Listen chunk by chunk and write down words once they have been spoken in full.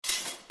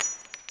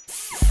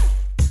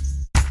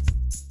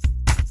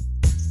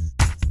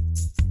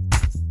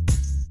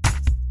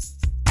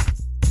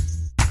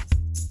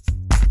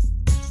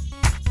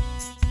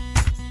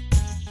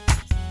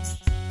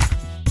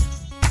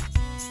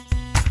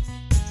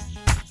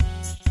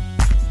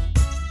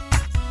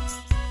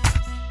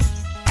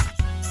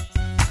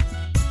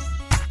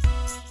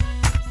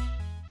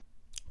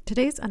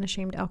Today's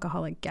Unashamed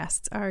Alcoholic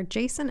guests are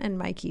Jason and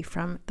Mikey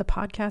from the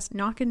podcast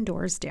Knockin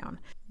Doorz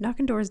Down.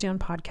 Knockin Doorz Down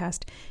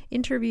podcast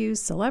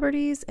interviews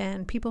celebrities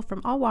and people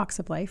from all walks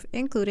of life,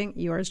 including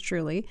yours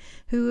truly,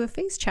 who have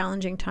faced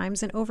challenging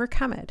times and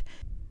overcome it.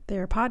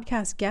 Their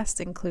podcast guests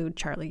include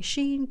Charlie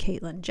Sheen,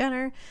 Caitlyn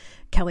Jenner,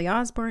 Kelly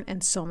Osbourne,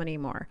 and so many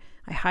more.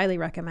 I highly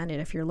recommend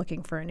it if you're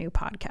looking for a new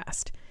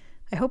podcast.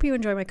 I hope you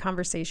enjoy my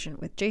conversation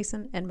with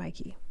Jason and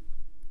Mikey.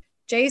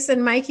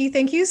 Jason, Mikey,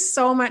 thank you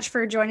so much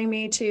for joining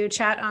me to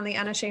chat on the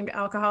Unashamed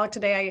Alcoholic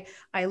today.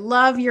 I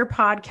love your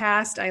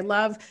podcast. I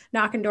love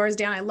Knockin Doorz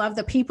Down. I love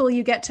the people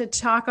you get to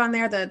talk on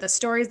there, the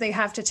stories they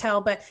have to tell,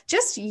 but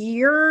just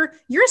your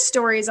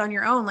stories on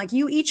your own. Like,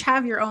 you each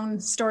have your own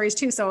stories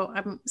too. So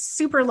I'm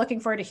super looking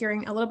forward to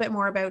hearing a little bit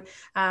more about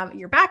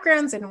your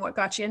backgrounds and what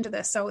got you into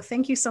this. So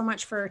thank you so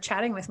much for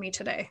chatting with me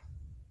today.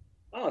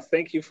 Oh,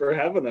 thank you for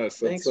having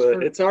us.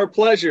 It's our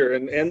pleasure.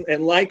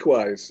 And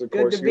likewise, of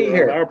course, you're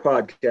here on our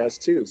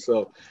podcast too.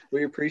 So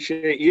we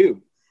appreciate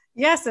you.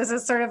 Yes, this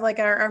is sort of like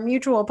our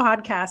mutual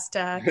podcast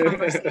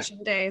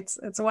conversation day.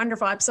 It's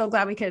wonderful. I'm so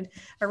glad we could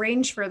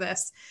arrange for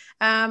this.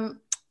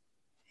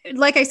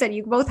 Like I said,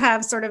 you both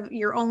have sort of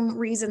your own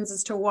reasons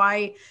as to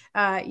why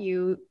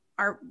you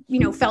are,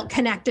 felt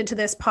connected to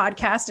this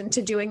podcast and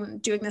to doing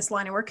this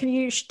line of work. Can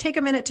you take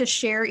a minute to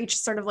share each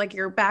sort of like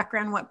your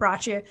background, what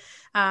brought you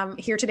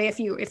here today?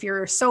 If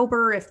you're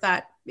sober, if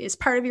that is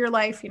part of your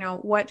life,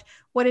 what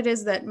it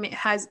is that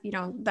has,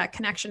 that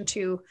connection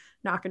to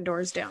Knockin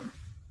Doorz Down.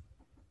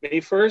 Me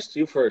first?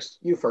 You first?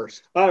 You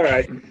first. All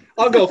right.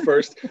 I'll go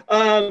first.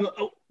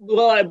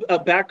 Well, a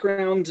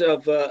background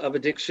of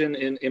addiction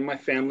in my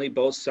family.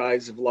 Both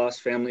sides have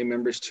lost family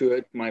members to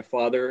it. My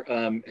father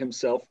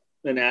himself,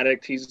 an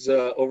addict. He's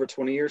over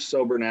 20 years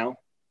sober now.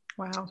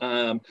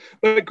 Wow.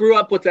 But I grew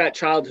up with that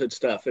childhood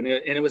stuff. And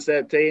it was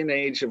that day and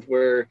age of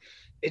where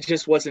it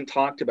just wasn't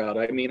talked about.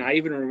 I mean, I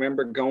even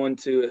remember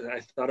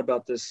I thought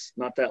about this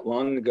not that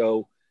long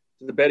ago,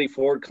 to the Betty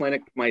Ford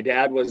Clinic. My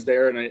dad was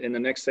there. And the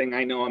next thing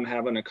I know, I'm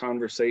having a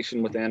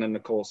conversation with Anna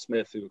Nicole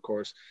Smith, who, of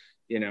course,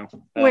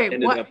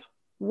 Wait,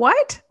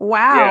 what?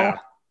 Wow. Yeah.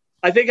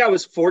 I think I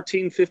was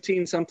 14,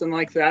 15, something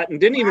like that. And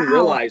didn't even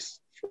realize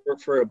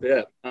for a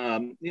bit,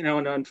 and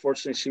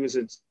unfortunately she was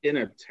in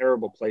a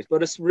terrible place,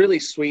 but it's really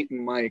sweet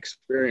in my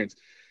experience.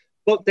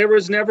 But there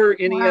was never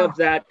any of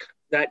that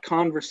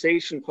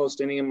conversation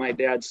post any of my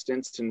dad's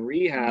stints in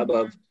rehab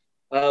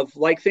of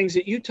like things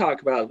that you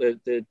talk about,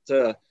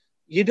 that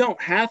you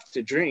don't have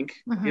to drink,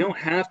 you don't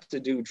have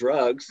to do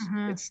drugs.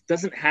 It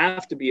doesn't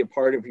have to be a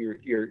part of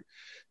your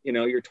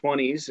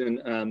 20s.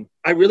 And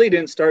I really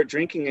didn't start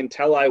drinking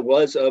until I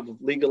was of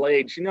legal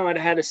age. I'd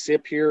had a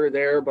sip here or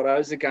there, but I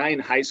was the guy in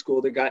high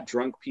school that got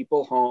drunk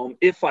people home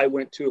if I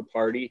went to a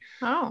party.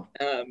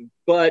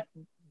 But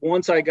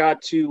once I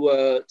got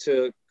to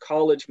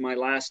college, my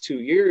last 2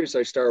 years,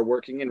 I started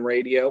working in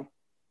radio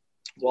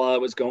while I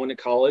was going to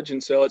college.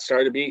 And so it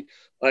started to be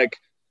like,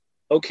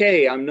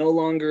 okay, I'm no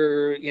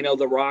longer,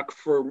 the rock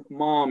for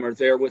mom or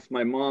there with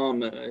my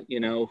mom,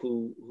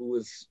 who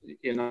was,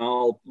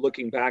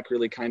 looking back,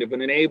 really kind of an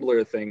enabler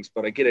of things.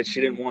 But I get it.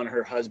 She didn't want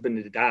her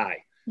husband to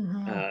die,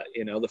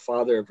 the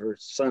father of her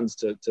sons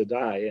to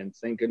die. And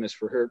thank goodness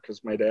for her,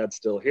 because my dad's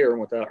still here. And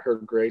without her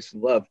grace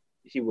and love,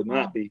 he would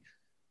not be.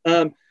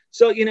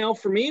 So,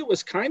 for me, it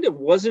was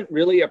wasn't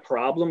really a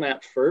problem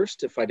at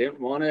first. If I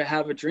didn't want to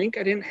have a drink,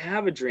 I didn't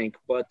have a drink.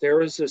 But there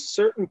was a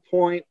certain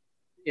point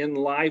in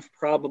life,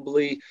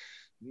 probably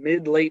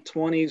late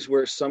 20s,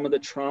 where some of the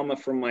trauma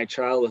from my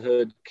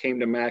childhood came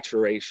to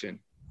maturation.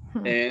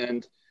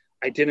 And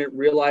I didn't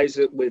realize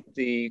it with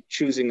the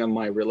choosing of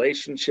my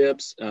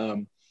relationships.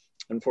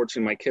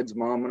 Unfortunately, my kid's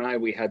mom and I,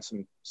 we had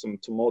some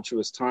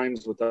tumultuous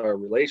times with our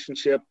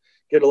relationship.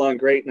 Get along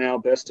great now,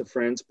 best of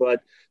friends,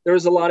 but there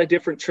was a lot of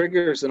different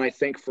triggers, and I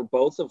think for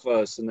both of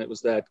us, and it was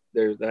that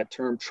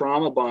term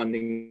trauma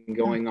bonding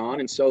going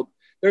on. And so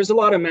there's a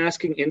lot of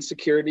masking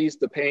insecurities,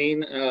 the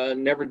pain,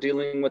 never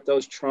dealing with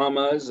those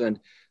traumas,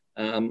 and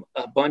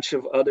a bunch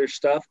of other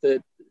stuff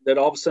that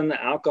all of a sudden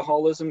the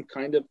alcoholism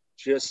kind of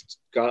just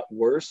got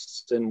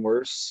worse and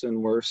worse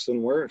and worse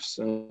and worse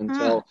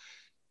until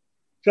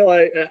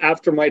I,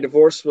 after my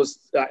divorce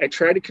I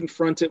tried to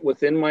confront it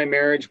within my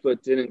marriage,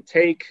 but didn't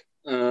take.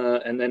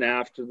 And then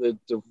after the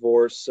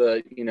divorce,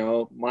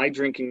 my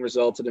drinking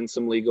resulted in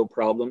some legal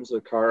problems,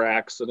 a car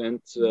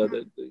accident,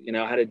 that,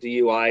 had a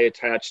DUI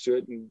attached to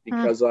it. And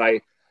because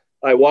I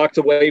walked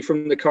away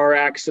from the car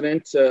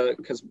accident,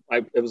 because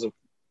it was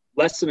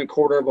less than a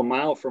quarter of a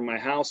mile from my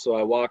house. So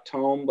I walked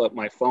home, but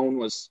my phone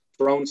was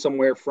thrown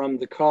somewhere from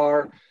the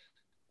car.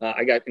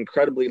 I got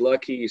incredibly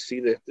lucky. You see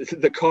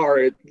the car,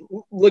 it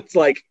looked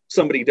like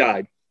somebody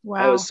died.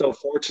 Wow. I was so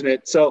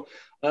fortunate. So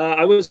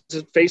I was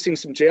facing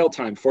some jail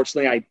time.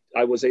 Fortunately,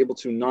 I was able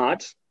to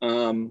not.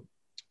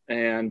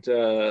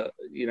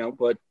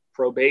 But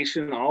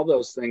probation, all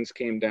those things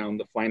came down.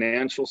 The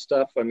financial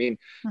stuff. I mean,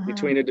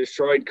 between a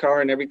destroyed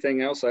car and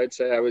everything else, I'd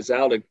say I was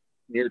out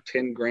near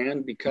 10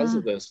 grand because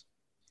of this.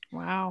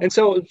 Wow. And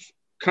so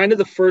kind of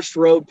the first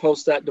road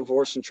post that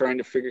divorce and trying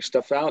to figure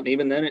stuff out. And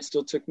even then, it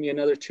still took me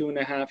another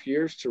 2.5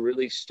 years to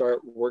really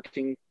start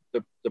working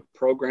the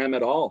program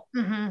at all.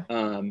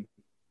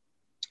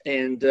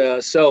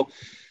 So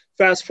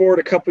fast forward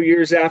a couple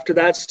years after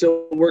that,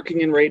 still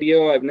working in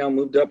radio. I've now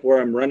moved up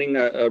where I'm running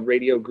a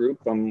radio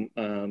group. I'm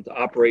the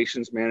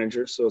operations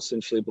manager, so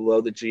essentially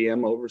below the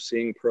GM,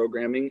 overseeing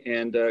programming.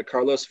 And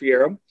Carlos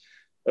Fierro,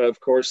 of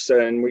course,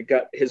 and we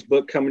got his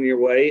book coming your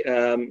way.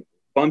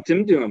 Bumped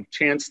into him,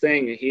 chance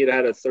thing. He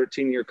had a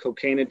 13-year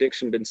cocaine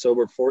addiction, been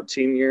sober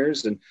 14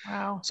 years, and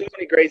so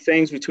many great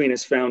things between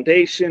his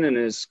foundation and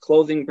his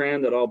clothing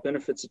brand that all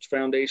benefits its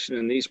foundation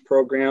and these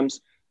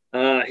programs.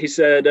 He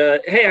said,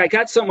 hey, I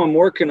got something I'm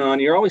working on.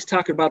 You're always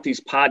talking about these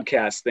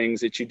podcast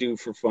things that you do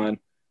for fun.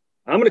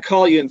 I'm going to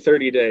call you in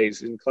 30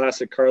 days in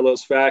classic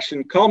Carlos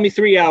fashion. Call me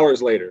 3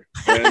 hours later.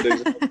 And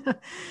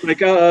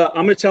like, I'm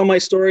going to tell my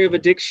story of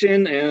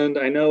addiction. And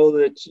I know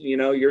that,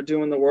 you're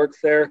doing the work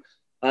there.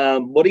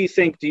 What do you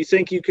think? Do you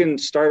think you can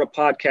start a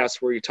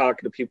podcast where you talk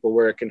to people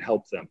where it can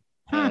help them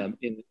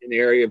in the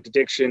area of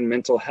addiction,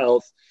 mental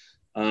health,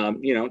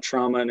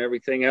 trauma and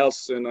everything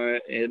else?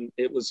 And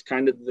it was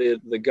kind of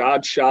the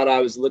God shot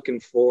I was looking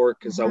for,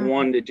 because I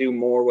wanted to do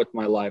more with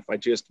my life. I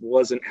just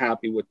wasn't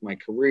happy with my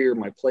career,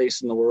 my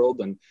place in the world.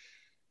 And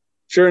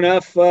sure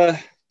enough, there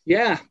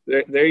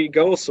you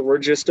go. So we're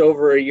just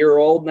over a year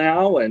old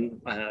now,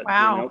 and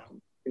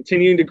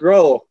continuing to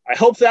grow. I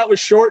hope that was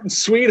short and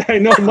sweet. I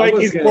know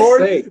Mikey's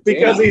bored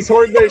because he's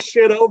heard this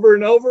shit over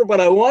and over,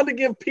 but I want to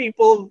give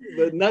people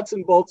the nuts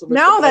and bolts of it.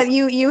 No, that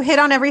you hit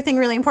on everything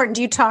really important.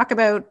 Do you talk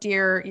about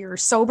your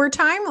sober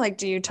time? Like,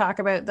 do you talk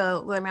about the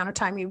amount of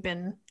time you've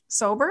been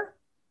sober?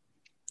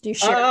 Do you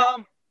share?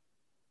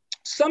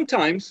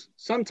 Sometimes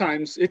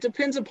it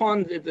depends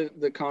upon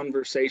the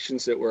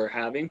conversations that we're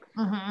having.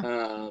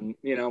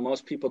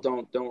 Most people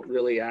don't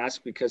really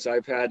ask, because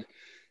I've had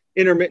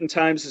intermittent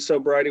times of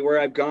sobriety where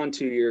I've gone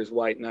 2 years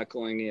white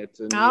knuckling it.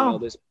 And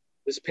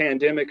this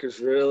pandemic is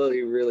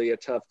really, really a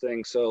tough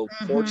thing. So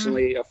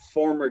fortunately, a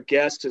former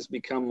guest has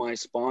become my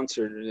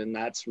sponsor, and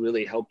that's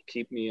really helped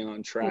keep me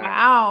on track.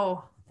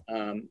 Wow.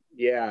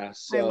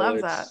 So I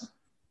love that.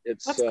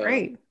 That's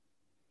great.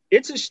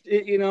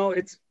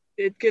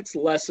 It gets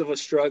less of a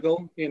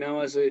struggle,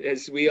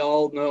 as we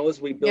all know,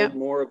 as we build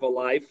more of a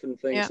life and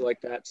things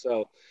like that.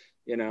 So,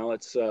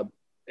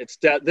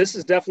 this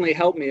has definitely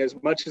helped me, as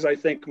much as I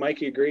think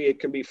Mikey agree. It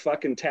can be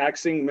fucking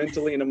taxing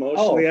mentally and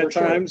emotionally at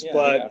times,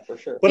 but for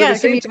sure. But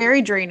it can be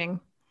very draining.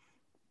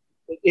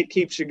 It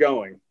keeps you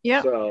going.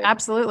 Yeah,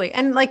 absolutely.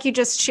 And like you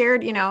just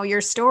shared,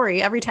 your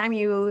story. Every time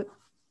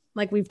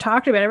like we've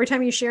talked about, every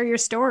time you share your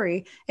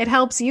story, it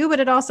helps you, but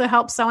it also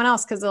helps someone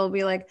else, because they'll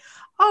be like,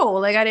 oh,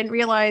 like I didn't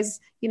realize,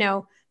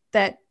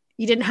 that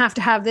you didn't have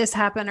to have this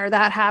happen or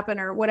that happen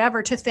or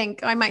whatever to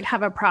think I might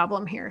have a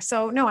problem here.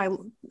 So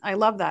no, I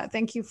love that.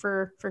 Thank you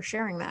for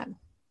sharing that.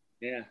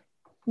 Yeah.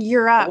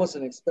 You're up. I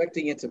wasn't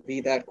expecting it to be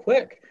that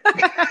quick.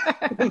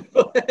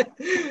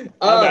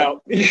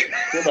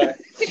 Goodbye.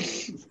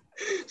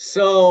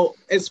 So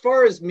as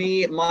far as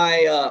me,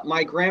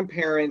 my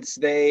grandparents,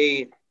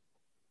 they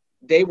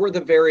were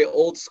the very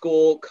old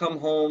school, come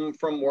home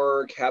from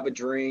work, have a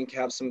drink,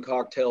 have some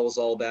cocktails,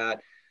 all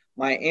that.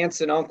 My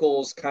aunts and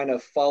uncles kind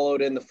of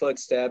followed in the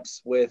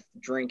footsteps with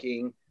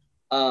drinking,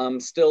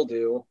 still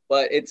do,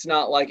 but it's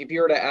not like if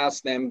you were to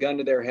ask them, gun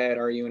to their head,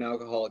 are you an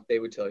alcoholic? They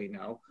would tell you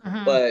no,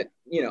 but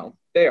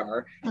they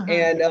are.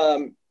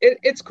 And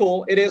it's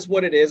cool. It is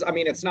what it is. I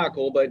mean, it's not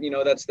cool, but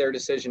that's their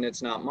decision.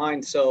 It's not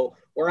mine. So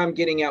where I'm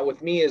getting at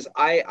with me is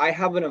I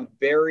have a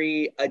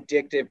very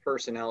addictive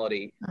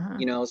personality,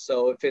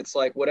 so if it's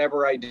like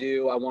whatever I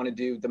do, I want to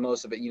do the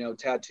most of it.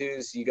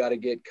 Tattoos, you got to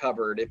get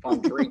covered. If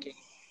I'm drinking,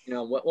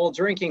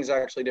 drinking is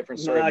actually a different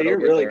story. No, you're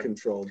really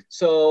controlled.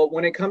 So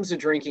when it comes to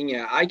drinking,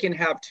 I can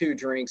have 2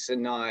 drinks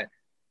and not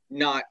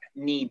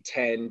need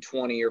 10,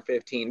 20 or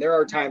 15. There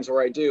are times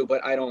where I do,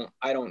 but I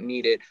don't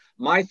need it.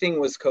 My thing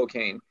was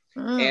cocaine.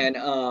 And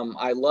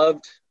I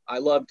loved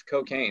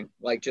cocaine,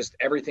 like just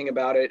everything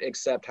about it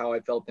except how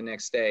I felt the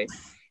next day.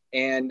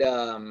 And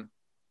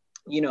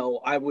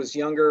I was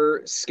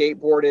younger,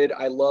 skateboarded,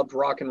 I loved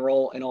rock and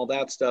roll and all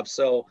that stuff.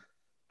 So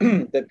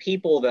the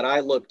people that I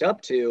looked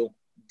up to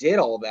did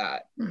all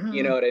that,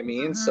 you know what I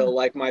mean? So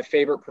like my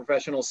favorite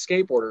professional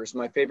skateboarders,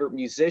 my favorite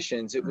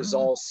musicians, it was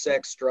all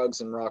sex,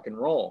 drugs, and rock and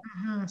roll.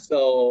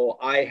 So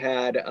I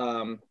had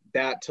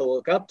that to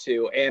look up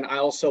to, and I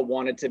also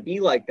wanted to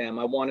be like them.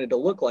 I wanted to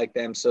look like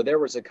them. So there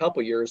was a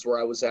couple years where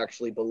I was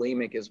actually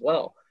bulimic as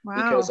well,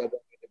 because I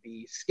wanted to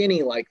be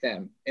skinny like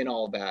them and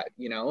all that,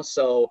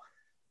 So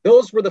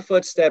those were the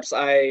footsteps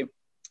I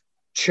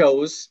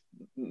chose.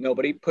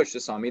 Nobody pushed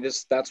this on me.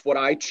 That's what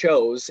I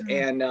chose.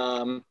 And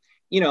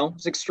it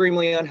was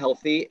extremely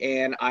unhealthy,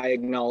 and I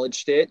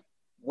acknowledged it,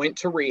 went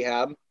to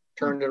rehab,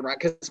 turned it around.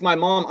 Because my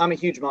mom, I'm a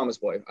huge mama's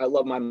boy. I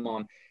love my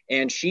mom.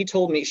 And she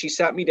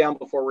sat me down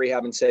before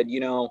rehab and said,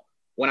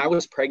 when I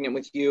was pregnant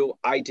with you,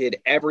 I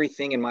did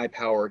everything in my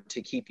power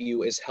to keep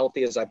you as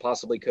healthy as I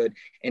possibly could.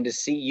 And to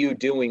see you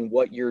doing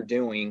what you're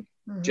doing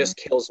just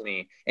kills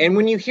me. And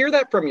when you hear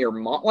that from your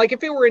mom, like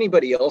if it were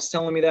anybody else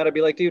telling me that, I'd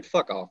be like, dude,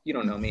 fuck off. You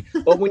don't know me.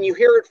 But when you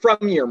hear it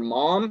from your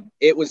mom,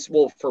 it was,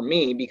 well, for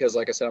me, because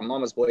like I said, I'm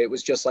mama's boy, it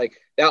was just like,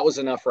 that was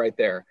enough right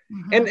there.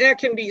 And that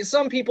can be,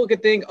 some people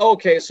could think,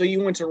 okay, so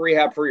you went to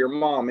rehab for your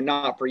mom and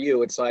not for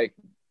you. It's like,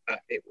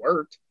 it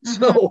worked.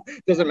 So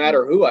it doesn't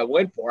matter who I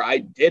went for. I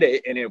did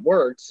it and it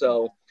worked.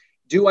 So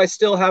do I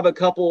still have a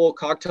couple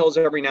cocktails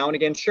every now and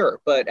again? Sure.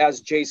 But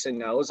as Jason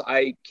knows,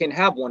 I can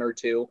have one or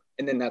two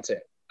and then that's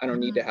it. I don't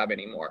need to have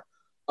any more.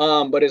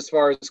 But as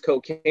far as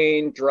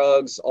cocaine,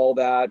 drugs, all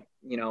that,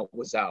 you know,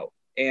 was out.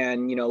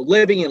 And, you know,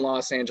 living in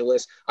Los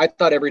Angeles, I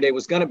thought every day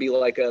was going to be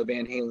like a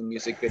Van Halen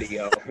music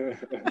video.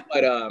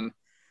 But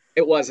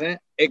it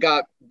wasn't. It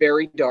got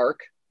very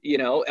dark. You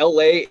know,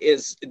 LA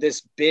is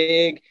this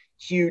big,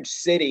 huge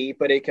city,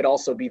 but it could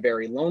also be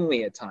very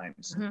lonely at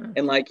times.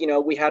 And like, you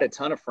know, we had a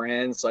ton of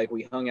friends, like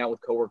we hung out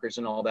with coworkers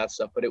and all that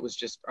stuff, but it was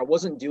just, I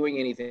wasn't doing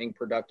anything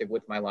productive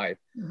with my life.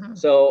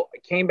 So I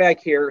came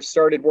back here,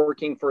 started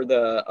working for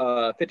the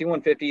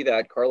 5150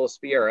 that Carlos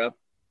Vieira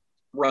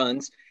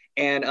runs.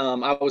 And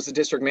I was the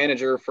district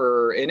manager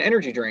for an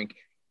energy drink.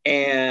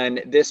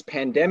 And this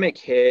pandemic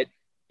hit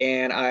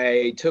and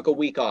I took a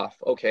week off.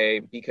 Okay.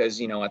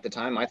 Because, you know, at the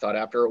time I thought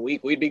after a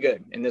week we'd be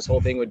good and this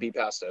whole thing would be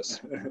past us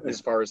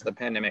as far as the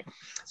pandemic.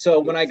 So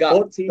when I got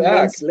 14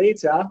 months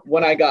later,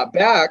 when I got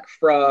back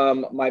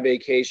from my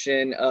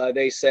vacation,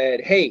 they said,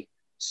 hey,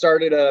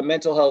 started a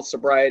mental health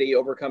sobriety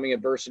overcoming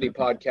adversity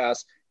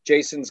podcast.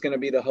 Jason's going to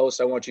be the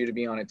host. I want you to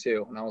be on it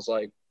too. And I was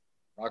like,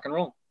 rock and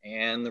roll.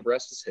 And the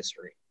rest is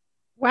history.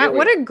 Wow.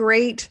 What a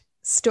great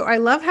story. I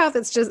love how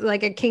that's just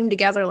like, it came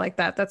together like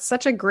that. That's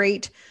such a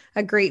great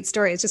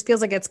story. It just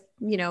feels like it's,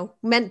 you know,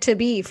 meant to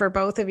be for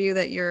both of you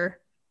that you're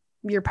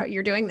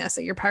doing this,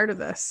 that you're part of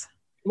this.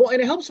 Well,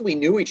 and it helps we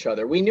knew each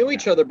other. We knew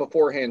each other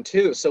beforehand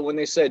too. So when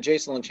they said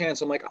Jason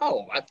LaChance, I'm like,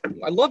 oh,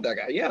 I love that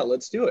guy. Yeah,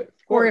 let's do it.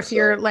 Or if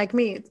you're like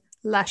me,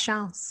 La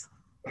Chance.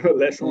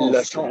 La chance.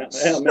 La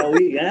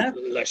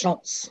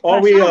chance.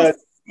 Or we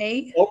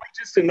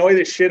just annoy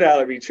the shit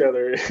out of each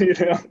other, you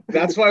know.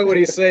 That's why what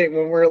he's saying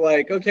when we're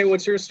like, okay,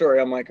 what's your story?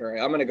 I'm like, all right,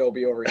 I'm gonna go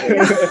be over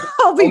here.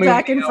 I'll be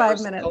back in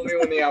 5 minutes. Tell me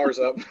when the hour's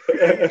up.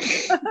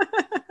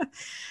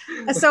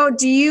 So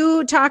do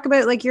you talk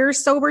about like your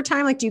sober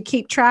time? Like, do you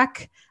keep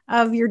track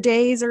of your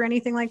days or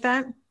anything like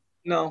that?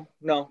 No.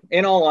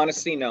 In all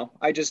honesty, no.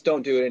 I just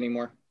don't do it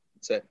anymore.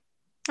 That's it.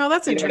 Oh,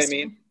 that's you interesting. Know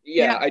what I mean?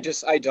 Yeah,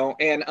 I don't.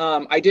 And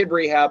I did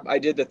rehab. I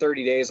did the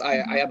 30 days.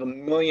 I have a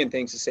million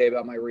things to say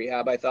about my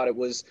rehab. I thought it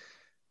was,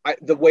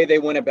 the way they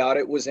went about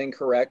it was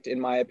incorrect, in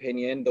my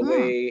opinion. The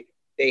way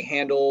they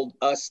handled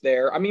us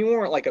there. I mean, we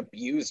weren't like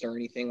abused or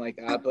anything like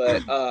that,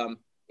 but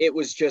it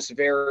was just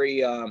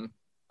very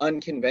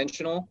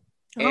unconventional.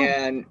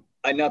 And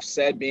enough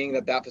said, being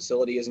that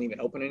facility isn't even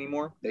open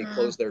anymore. They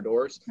closed their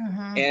doors.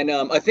 And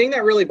a thing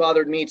that really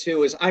bothered me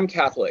too is I'm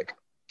Catholic.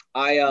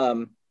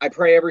 I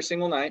pray every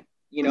single night.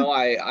 You know,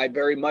 I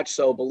very much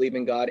so believe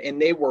in God,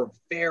 and they were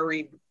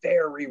very,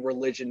 very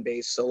religion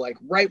based. So like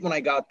right when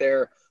I got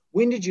there,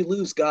 when did you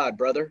lose God,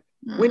 brother?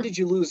 When did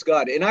you lose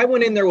God? And I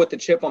went in there with the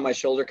chip on my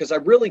shoulder because I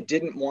really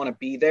didn't want to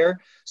be there.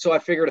 So I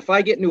figured if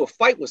I get into a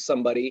fight with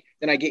somebody,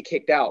 then I get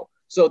kicked out.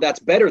 So that's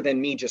better than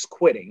me just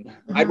quitting.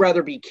 I'd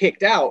rather be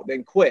kicked out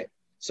than quit.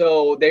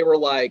 So they were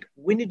like,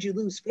 when did you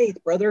lose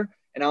faith, brother?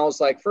 And I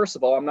was like, first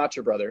of all, I'm not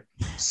your brother.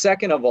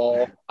 Second of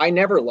all, I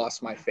never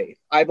lost my faith.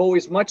 I've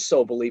always much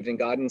so believed in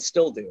God and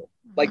still do.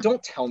 Like,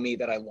 don't tell me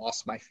that I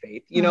lost my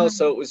faith, you know?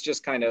 So it was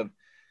just kind of,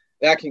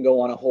 that can go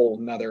on a whole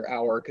nother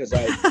hour because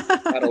I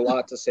had a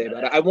lot to say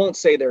about it. I won't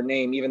say their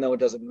name, even though it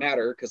doesn't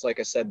matter. Because like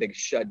I said, they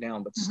shut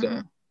down, but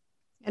still.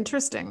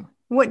 Interesting.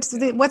 What's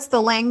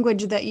the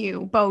language that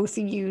you both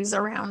use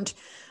around,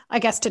 I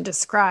guess, to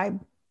describe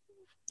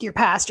your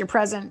past, your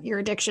present, your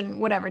addiction,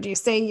 whatever? Do you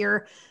say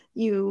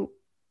you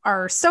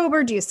are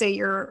sober? Do you say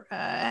you're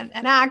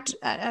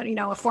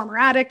a former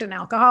addict, an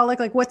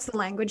alcoholic? Like, what's the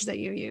language that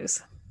you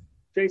use?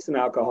 Jason,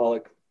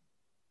 alcoholic.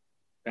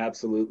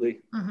 Absolutely.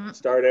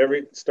 Start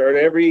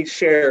every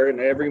share and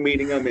every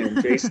meeting I'm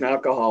in. Jason,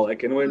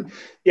 alcoholic. And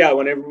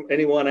whenever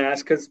anyone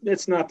asks, because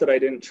it's not that I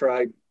didn't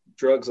try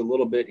drugs a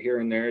little bit here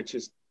and there, it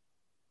just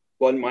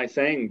wasn't my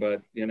thing.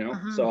 But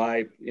so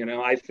I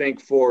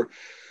think for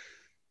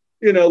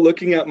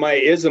looking at my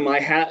ism,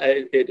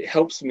 it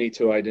helps me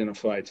to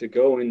identify, to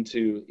go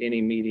into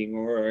any meeting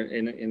or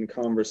in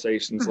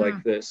conversations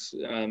like this,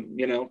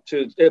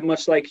 to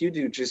much like you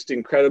do, just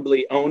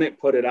incredibly own it,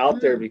 put it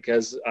out there,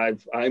 because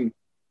I'm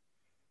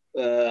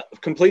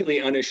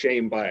completely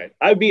unashamed by it.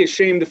 I'd be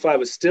ashamed if I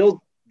was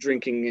still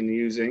drinking and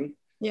using.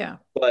 Yeah.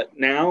 But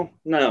now,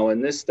 no,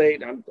 in this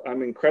state,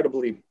 I'm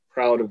incredibly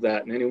proud of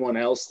that. And anyone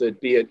else that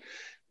be it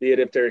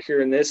if they're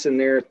hearing this and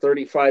they're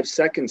 35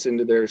 seconds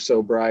into their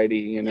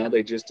sobriety,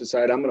 they just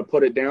decide, I'm going to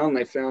put it down.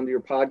 They found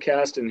your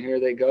podcast and here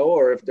they go.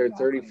 Or if they're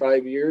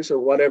 35 years or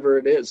whatever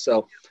it is.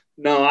 So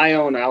no, I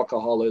own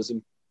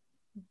alcoholism.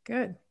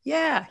 Good.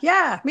 Yeah.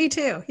 Yeah. Me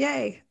too.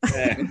 Yay.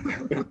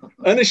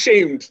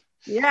 Unashamed.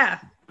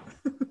 Yeah.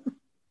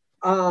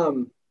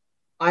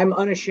 I'm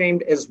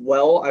unashamed as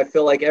well. I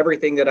feel like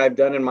everything that I've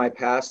done in my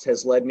past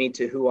has led me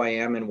to who I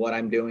am and what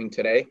I'm doing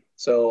today.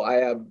 So I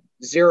have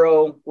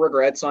zero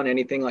regrets on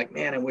anything like,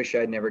 man, I wish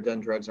I'd never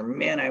done drugs, or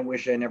man, I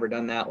wish I'd never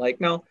done that.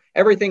 Like, no,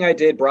 everything I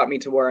did brought me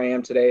to where I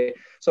am today.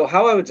 So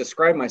how I would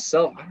describe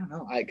myself, I don't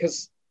know.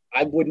 Because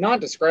I would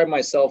not describe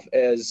myself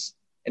as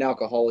an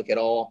alcoholic at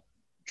all.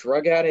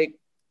 Drug addict.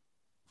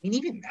 I mean,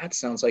 even that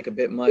sounds like a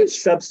bit much.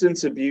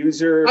 Substance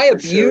abuser. I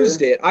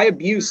abused it. I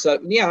abused,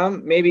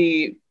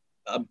 maybe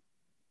a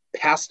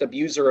past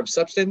abuser of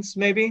substance,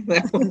 maybe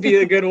that would be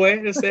a good way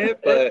to say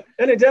it. But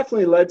and it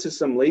definitely led to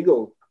some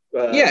legal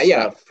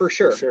stuff, for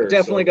sure.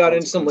 Definitely got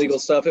into some legal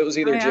stuff. It was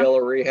either jail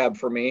or rehab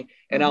for me.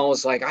 And I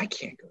was like, I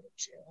can't go to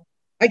jail.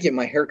 I get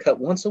my hair cut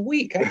once a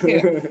week. I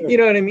can't, you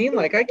know what I mean?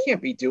 Like, I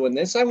can't be doing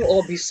this.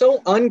 I'll be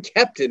so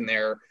unkept in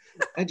there.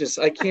 I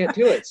can't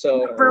do it.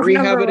 So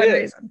rehab it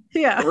is.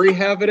 Yeah.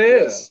 Rehab it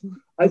is. Yeah.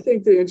 I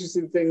think the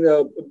interesting thing,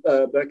 though,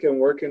 Becca, and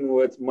working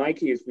with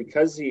Mikey, is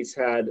because he's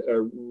had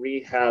a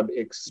rehab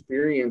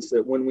experience,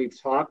 that when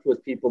we've talked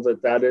with people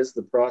that is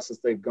the process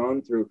they've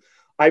gone through.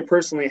 I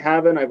personally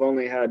haven't. I've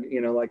only had,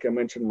 like I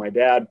mentioned, my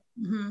dad,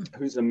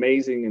 who's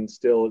amazing and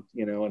still,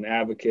 an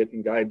advocate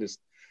and guide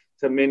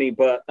to many,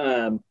 but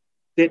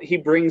that he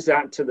brings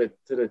that to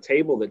the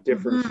table that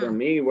differs from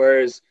me.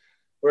 Whereas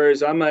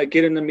I'm a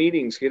get in the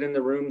meetings, get in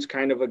the rooms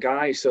kind of a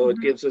guy. So it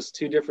gives us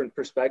two different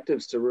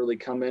perspectives to really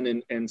come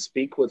in and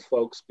speak with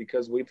folks,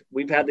 because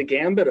we've had the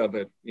gambit of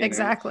it.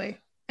 Exactly.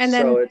 And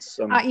then, so it's,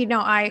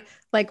 I,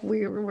 like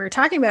we were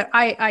talking about,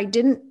 I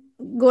didn't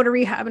go to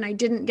rehab and I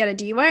didn't get a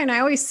DUI. And I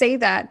always say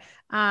that,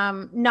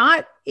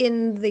 not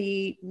in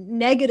the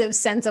negative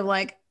sense of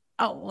like,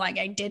 oh, like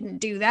I didn't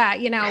do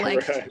that,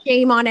 like right.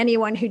 Shame on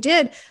anyone who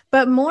did,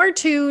 but more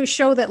to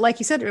show that, like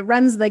you said, it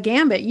runs the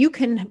gambit. You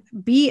can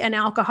be an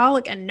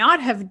alcoholic and not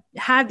have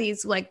had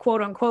these like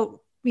quote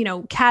unquote,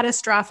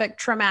 catastrophic,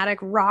 traumatic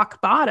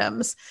rock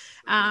bottoms,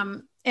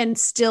 and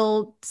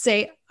still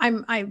say,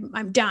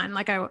 I'm done.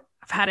 Like I've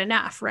had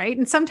enough. Right.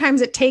 And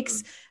sometimes it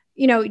takes,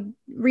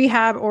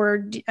 rehab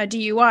or a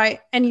DUI,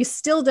 and you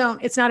still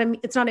don't, it's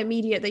not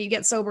immediate that you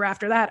get sober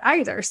after that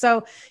either.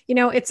 So,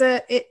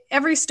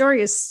 every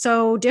story is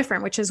so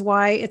different, which is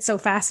why it's so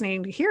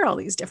fascinating to hear all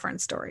these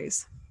different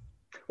stories.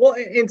 Well,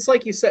 it's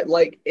like you said,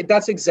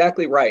 that's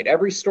exactly right.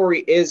 Every story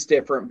is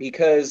different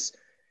because,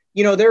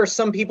 there are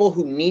some people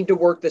who need to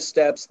work the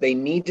steps. They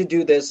need to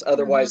do this.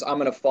 Otherwise I'm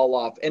going to fall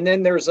off. And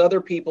then there's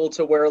other people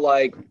to where,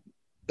 like,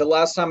 the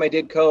last time I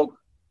did coke,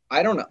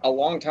 I don't know, a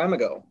long time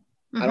ago.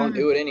 I don't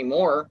do it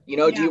anymore. Do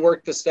you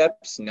work the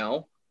steps?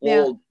 No.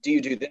 Well, do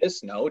you do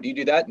this? No. Do you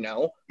do that?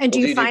 No. And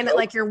do you find that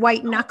like you're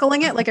white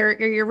knuckling it? Like, or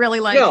you're really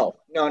like, no.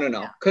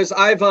 Cause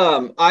I've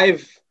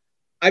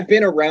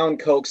been around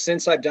coke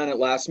since I've done it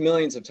last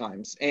millions of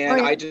times.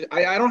 And I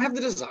don't have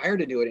the desire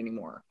to do it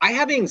anymore. I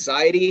have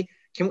anxiety.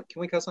 Can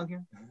we cuss on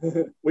here?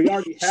 We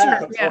already have.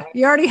 Sure, yeah,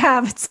 you already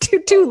have. It's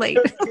too late.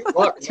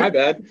 Look, my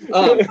bad.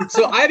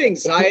 So I have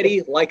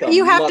anxiety like a.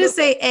 You have to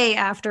say A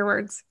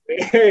afterwards.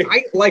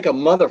 I like a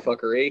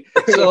motherfucker.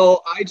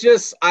 So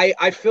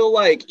I feel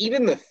like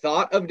even the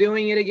thought of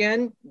doing it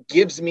again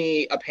gives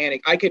me a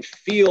panic. I could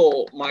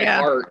feel my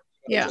heart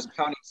just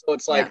pounding. So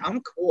it's like I'm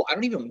cool. I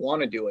don't even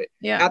want to do it.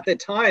 Yeah. At the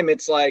time,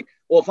 it's like,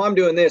 well, if I'm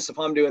doing this, if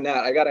I'm doing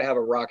that, I got to have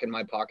a rock in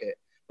my pocket.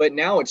 But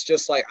now it's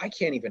just like, I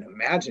can't even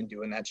imagine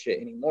doing that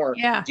shit anymore.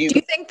 Yeah. Do you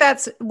think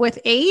that's with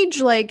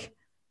age? Like,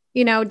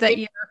 that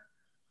you're.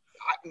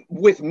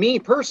 With me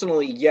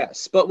personally,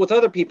 yes. But with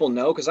other people,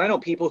 no. Because I know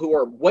people who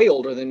are way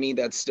older than me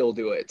that still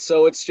do it.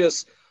 So it's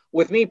just,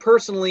 with me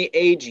personally,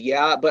 age,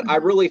 yeah. But I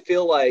really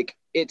feel like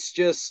it's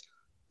just,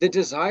 the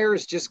desire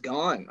is just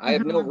gone. I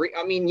have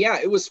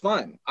it was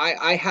fun.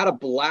 I had a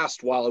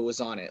blast while I was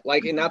on it.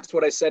 Like, and that's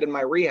what I said in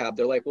my rehab.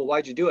 They're like, well,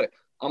 why'd you do it?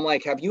 I'm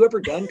like, have you ever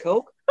done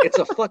coke? It's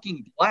a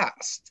fucking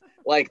blast.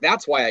 Like,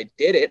 that's why I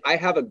did it. I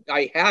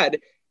had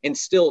and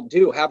still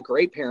do have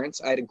great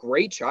parents. I had a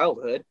great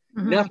childhood.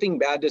 Nothing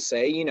bad to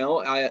say.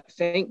 I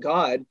thank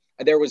God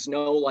there was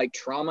no like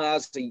trauma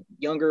as a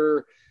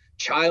younger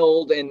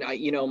child. And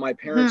my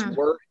parents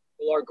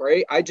are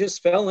great. I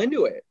just fell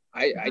into it.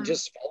 I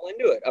just fell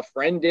into it. A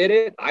friend did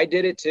it. I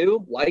did it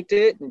too, liked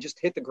it, and just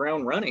hit the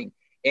ground running.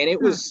 And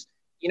it was,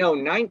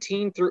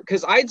 19 through,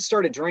 because I'd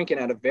started drinking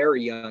at a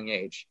very young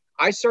age.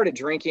 I started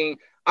drinking.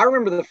 I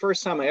remember the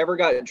first time I ever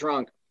got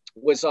drunk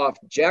was off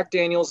Jack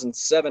Daniels and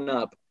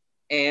 7-Up.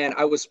 And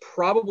I was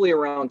probably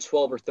around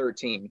 12 or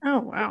 13. Oh,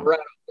 wow. We're at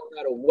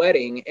a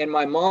wedding, and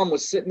my mom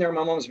was sitting there.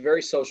 My mom's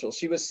very social.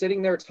 She was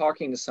sitting there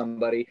talking to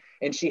somebody,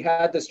 and she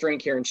had this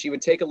drink here, and she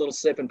would take a little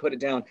sip and put it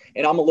down.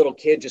 And I'm a little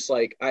kid, just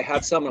like, I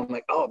had some, and I'm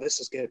like, oh, this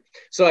is good.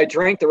 So I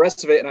drank the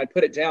rest of it, and I'd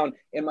put it down,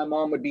 and my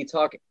mom would be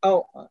talking,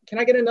 oh, can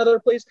I get another,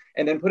 please?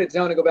 And then put it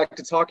down and go back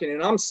to talking,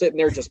 and I'm sitting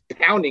there just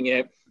pounding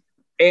it.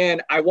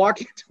 And I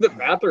walk into the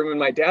bathroom, and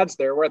my dad's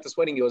there. We're at this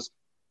wedding. He goes,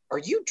 are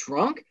you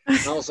drunk? And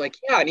I was like,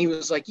 yeah. And he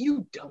was like,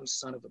 you dumb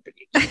son of a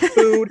bitch. Eat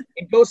food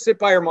and go sit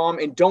by your mom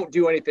and don't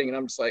do anything. And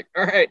I'm just like,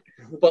 all right.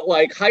 But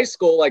like high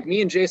school, like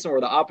me and Jason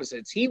were the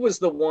opposites. He was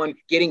the one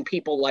getting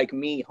people like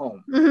me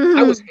home.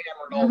 I was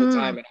hammered all the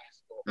time in high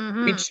school.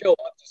 Mm-hmm. We'd show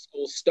up to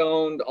school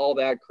stoned, all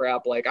that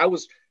crap. Like I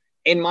was,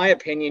 in my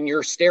opinion,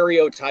 your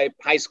stereotype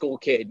high school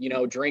kid, you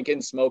know,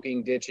 drinking,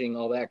 smoking, ditching,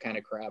 all that kind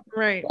of crap.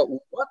 Right. But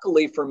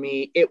luckily for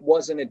me, it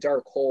wasn't a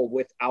dark hole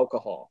with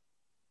alcohol.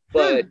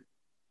 But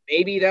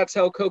maybe that's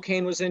how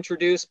cocaine was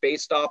introduced,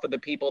 based off of the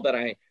people that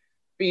I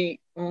no,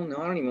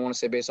 I don't even want to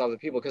say based off of the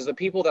people, because the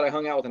people that I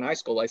hung out with in high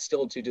school, I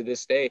still do to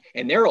this day,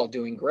 and they're all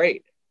doing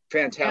great.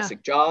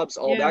 Fantastic jobs,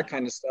 all that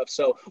kind of stuff.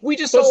 So we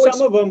just some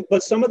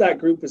of that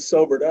group is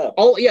sobered up.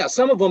 Oh yeah,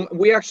 some of them.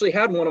 We actually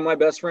had one of my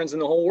best friends in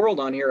the whole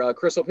world on here,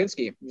 Chris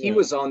Opinski. He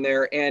was on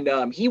there,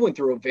 and he went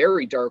through a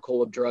very dark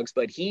hole of drugs,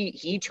 but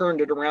he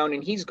turned it around,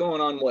 and he's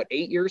going on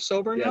 8 years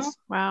sober now.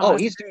 Wow. Oh,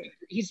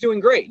 he's doing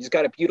great. He's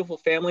got a beautiful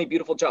family,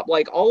 beautiful job.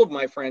 Like all of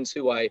my friends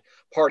who I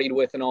partied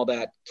with and all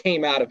that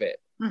came out of it.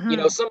 Mm-hmm. You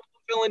know, some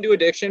fell into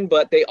addiction,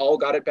 but they all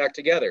got it back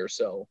together.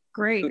 So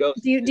great.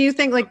 Kudos. Do you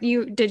think like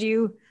you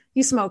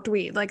smoked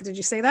weed? Like, did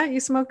you say that you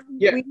smoked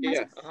weed?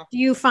 Yeah. Do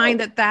you find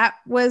that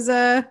was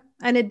an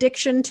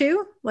addiction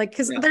too? Like,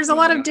 because there's a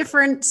lot of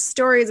different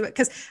stories.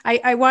 Because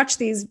I watch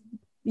these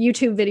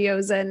YouTube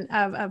videos and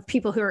of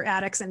people who are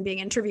addicts and being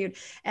interviewed,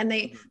 and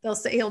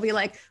he'll be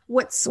like,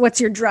 what's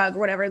your drug or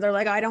whatever. They're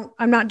like,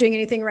 I'm not doing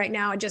anything right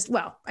now.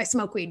 I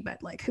smoke weed,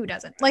 but like, who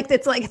doesn't? Like,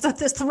 it's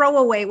this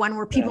throwaway one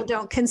where people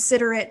don't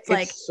consider it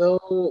like. It's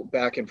so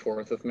back and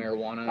forth with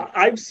marijuana.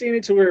 I've seen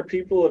it to where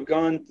people have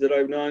gone that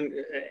I've known.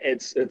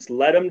 It's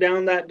led them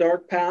down that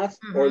dark path,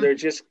 or they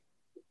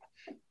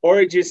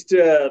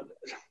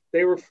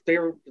were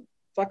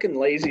fucking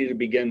lazy to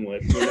begin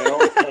with, you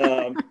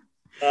know.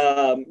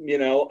 You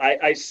know,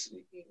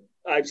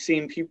 I've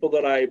seen people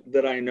that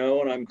I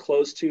know and I'm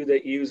close to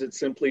that use it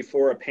simply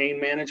for a pain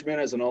management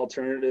as an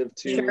alternative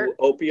to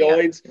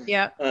opioids.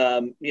 Yeah.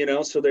 You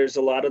know, so there's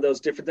a lot of those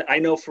different things. I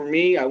know for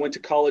me, I went to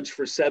college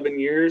for 7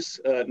 years.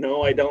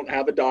 No, I don't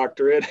have a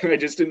doctorate. I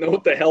just didn't know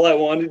what the hell I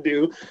wanted to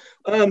do.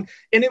 And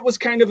it was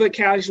kind of a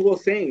casual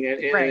thing.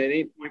 And at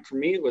any point for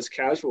me, it was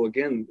casual.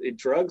 Again,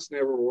 drugs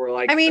never were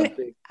like,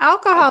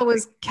 alcohol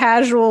was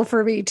casual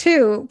for me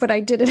too, but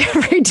I did it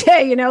every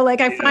day, you know,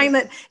 like I find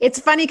that it's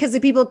funny because the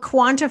people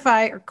quantify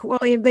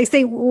they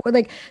say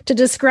like to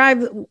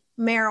describe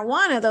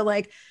marijuana, they're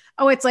like,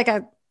 oh, it's like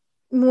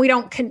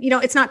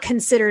it's not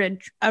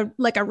considered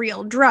a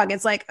real drug.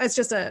 It's like, it's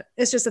just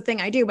a thing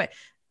I do, but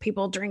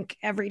people drink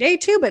every day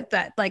too. But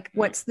that like,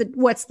 what's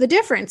the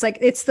difference? Like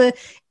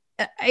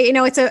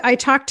I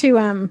talked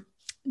to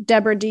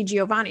Deborah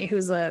DiGiovanni,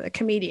 who's a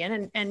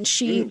comedian, and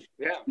she'd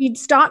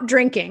stopped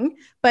drinking,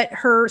 but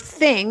her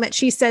thing that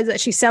she says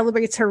that she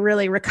celebrates her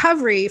really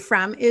recovery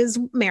from is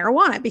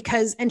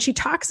marijuana, and she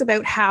talks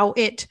about how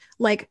it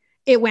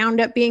wound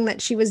up being that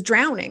she was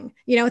drowning.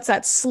 You know, it's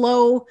that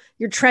slow,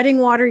 you're treading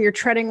water,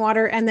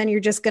 and then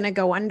you're just going to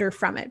go under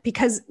from it,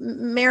 because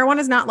marijuana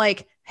is not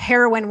like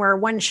heroin where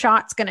one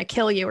shot's going to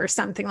kill you or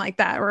something like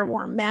that,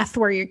 or meth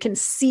where you can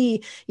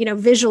see, you know,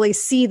 visually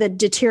see the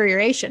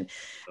deterioration.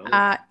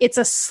 It's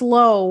a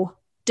slow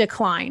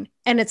decline,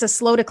 and it's a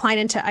slow decline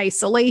into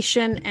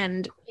isolation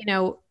and, you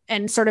know,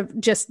 and sort of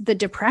just the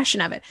depression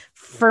of it.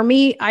 For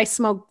me, I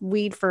smoked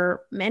weed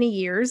for many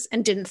years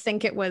and didn't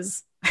think it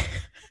was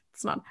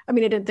I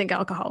didn't think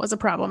alcohol was a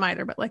problem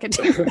either, but like I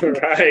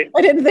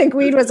didn't think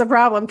weed was a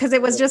problem, because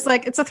it was just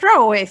like, it's a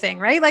throwaway thing,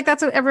 right? Like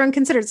that's what everyone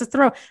considers a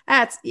throw.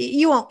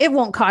 It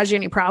won't cause you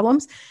any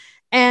problems.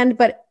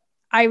 But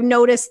I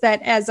noticed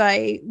that as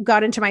I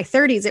got into my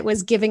 30s, it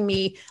was giving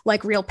me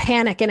like real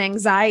panic and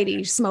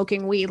anxiety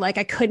smoking weed. Like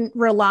I couldn't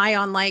rely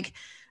on like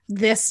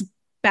this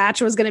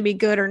batch was going to be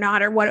good or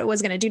not, or what it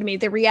was going to do to me.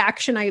 The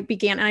reaction I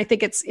began, and I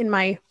think it's in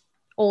my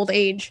old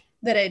age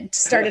that I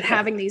started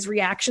having these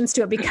reactions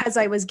to it, because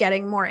I was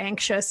getting more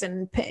anxious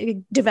and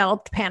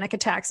developed panic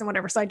attacks and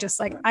whatever. So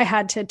I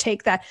had to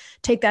take that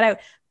out.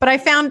 But I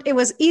found it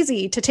was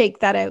easy to take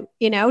that out,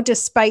 you know,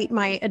 despite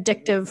my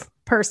addictive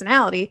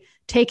personality.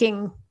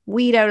 Taking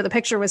weed out of the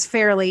picture was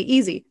fairly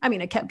easy. I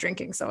mean, I kept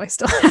drinking, so I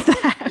still have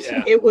that.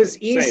 Yeah. It was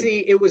easy.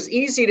 Same. It was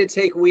easy to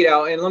take weed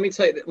out. And let me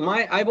tell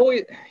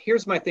you,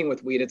 here's my thing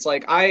with weed. It's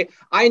like, I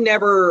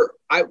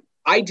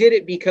did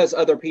it because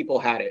other people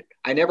had it.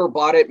 I never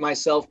bought it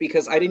myself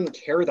because I didn't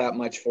care that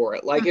much for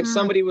it. Like if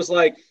somebody was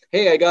like,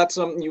 hey, I got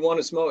something you want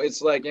to smoke,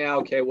 it's like, yeah,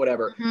 okay,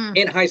 whatever.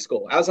 In high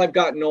school, as I've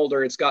gotten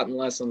older, it's gotten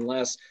less and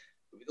less.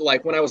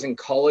 Like when I was in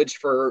college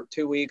for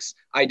 2 weeks,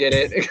 I did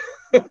it.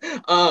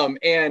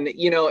 And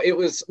you know, it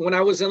was when I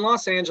was in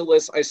Los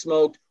Angeles, I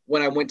smoked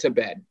when I went to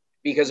bed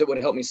because it would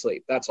help me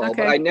sleep. That's all.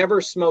 Okay. But I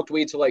never smoked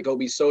weed to like go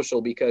be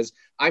social, because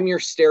I'm your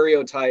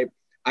stereotype.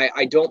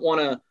 I don't want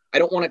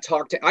to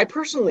talk to, I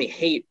personally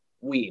hate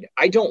weed.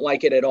 I don't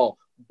like it at all,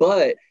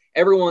 but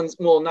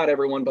not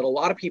everyone, but a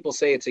lot of people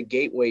say it's a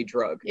gateway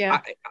drug. Yeah.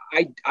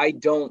 I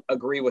don't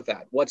agree with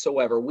that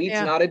whatsoever.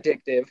 Weed's not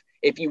addictive.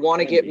 If you want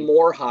to get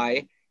more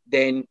high,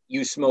 then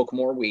you smoke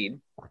more weed.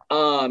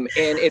 And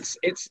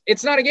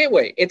it's not a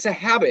gateway. It's a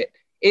habit.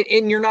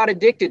 And you're not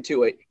addicted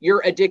to it.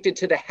 You're addicted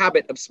to the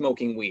habit of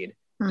smoking weed.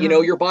 You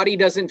know, your body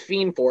doesn't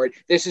fiend for it.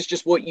 This is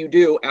just what you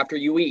do. After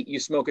you eat, you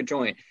smoke a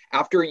joint.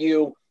 After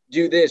you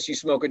do this, you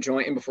smoke a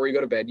joint, and before you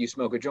go to bed, you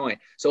smoke a joint.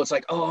 So it's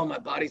like, oh, my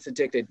body's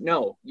addicted.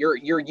 No,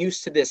 you're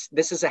used to this.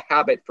 This is a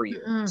habit for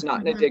you. It's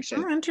not an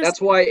addiction. That's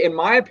why, in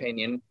my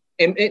opinion,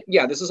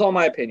 this is all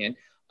my opinion,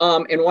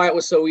 and why it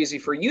was so easy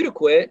for you to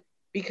quit,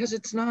 because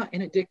it's not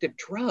an addictive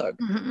drug.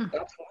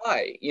 That's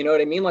why, you know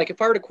what I mean? Like,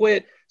 if I were to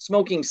quit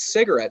smoking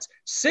cigarettes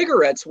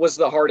was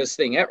the hardest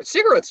thing ever.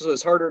 Cigarettes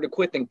was harder to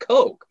quit than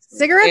Coke.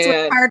 Cigarettes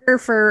were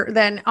harder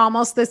than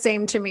almost the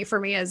same for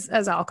me as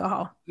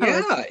alcohol.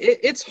 Yeah,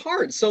 it's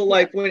hard. So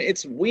like when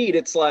it's weed,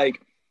 it's like,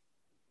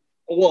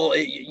 well,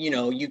 you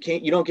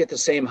don't get the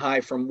same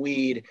high from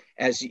weed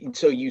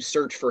until you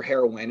search for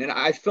heroin. And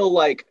I feel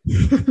like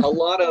a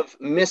lot of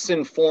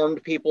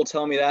misinformed people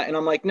tell me that. And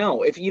I'm like,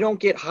 no, if you don't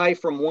get high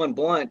from one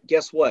blunt,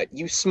 guess what?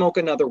 You smoke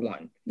another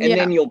one and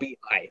then you'll be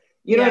high.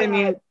 You know what I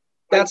mean?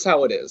 That's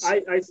how it is.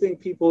 I think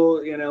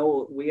people,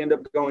 we end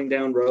up going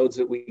down roads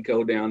that we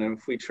go down. And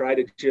if we try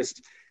to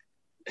just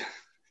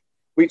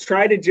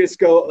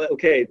go,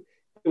 okay,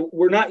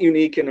 we're not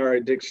unique in our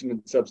addiction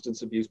and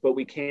substance abuse, but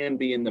we can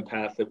be in the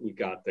path that we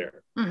got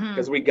there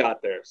because we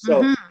got there.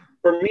 So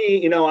for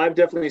me, I've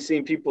definitely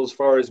seen people as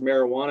far as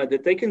marijuana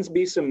that they can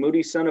be some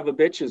moody son of a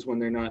bitches when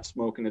they're not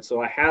smoking it.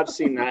 So I have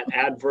seen that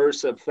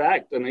adverse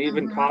effect. And I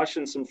even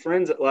caution some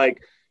friends that,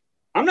 like,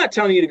 I'm not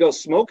telling you to go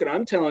smoke it.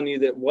 I'm telling you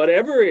that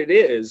whatever it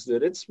is,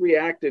 that it's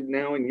reacted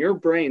now in your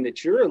brain,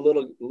 that you're a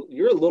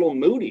little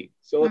moody.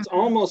 So it's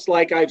almost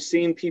like I've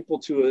seen people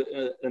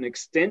to an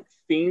extent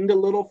fiend a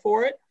little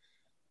for it.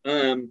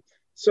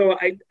 So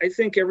I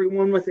think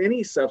everyone with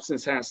any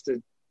substance has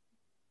to,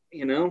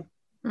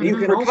 be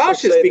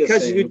cautious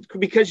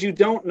because you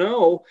don't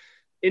know.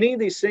 Any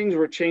of these things,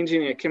 we're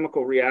changing a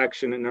chemical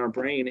reaction in our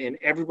brain, and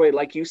everybody,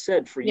 like you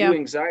said, for you,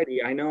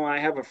 anxiety. I know I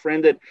have a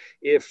friend that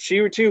if she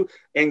were to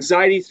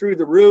anxiety through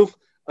the roof,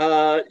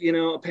 a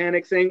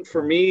panic thing.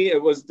 For me, it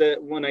was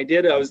when I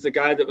did, I was the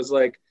guy that was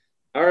like,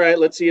 all right,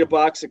 let's eat a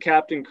box of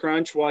Captain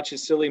Crunch, watch a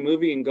silly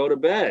movie, and go to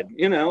bed.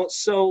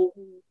 So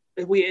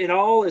it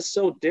all is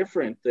so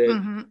different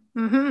that.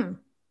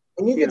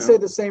 And you can say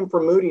the same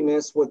for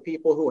moodiness with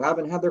people who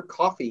haven't had their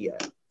coffee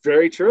yet.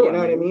 Very true. You know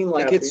what I mean?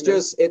 Like, it's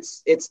just,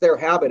 it's their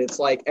habit. It's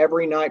like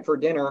every night for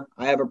dinner,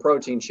 I have a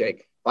protein shake.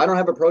 If I don't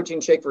have a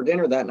protein shake for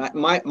dinner that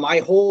night, my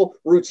whole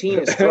routine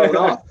is thrown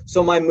off.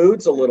 So my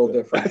mood's a little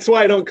different. That's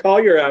why I don't call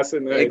your ass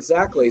in there.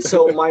 Exactly.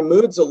 So my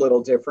mood's a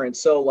little different.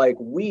 So like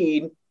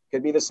weed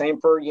could be the same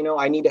for,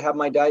 I need to have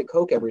my Diet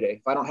Coke every day.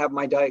 If I don't have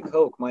my Diet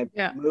Coke, my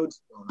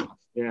mood's thrown off.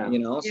 Yeah.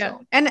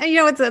 So. And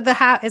it's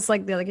it's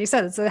like you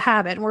said, it's a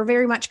habit, and we're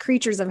very much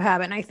creatures of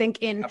habit. And I think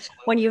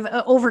when you've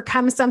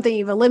overcome something,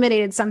 you've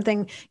eliminated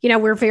something,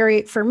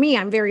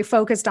 I'm very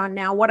focused on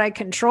now what I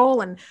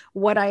control and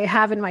what I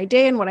have in my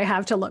day and what I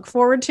have to look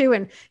forward to.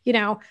 And,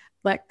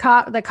 like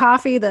the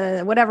coffee,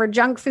 the whatever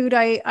junk food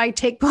I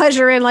take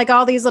pleasure in, like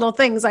all these little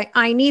things,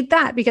 I need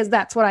that because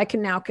that's what I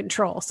can now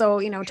control. So,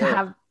 to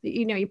have,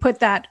 you put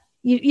that,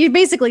 you're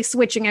basically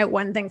switching out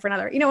one thing for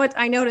another. You know what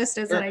I noticed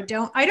is that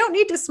I don't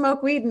need to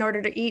smoke weed in order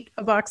to eat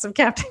a box of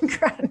Captain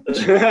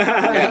Crunch.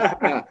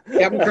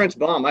 Captain Crunch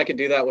bomb. I could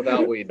do that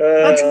without weed.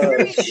 That's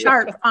very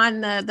sharp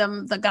on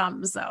the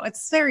gums, though.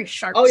 It's very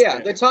sharp. Oh yeah,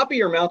 the top of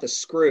your mouth is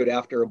screwed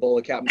after a bowl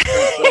of Captain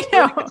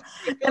Crunch.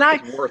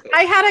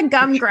 I had a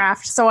gum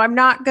graft, so I'm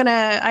not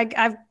gonna.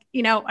 I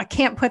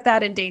can't put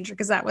that in danger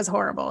because that was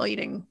horrible.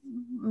 Eating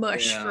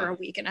mush for a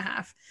week and a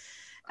half.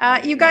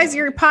 You guys,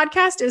 your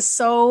podcast is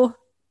so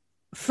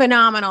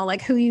phenomenal,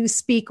 like who you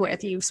speak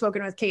with. You've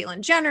spoken with Caitlyn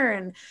Jenner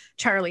and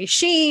Charlie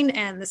Sheen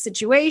and The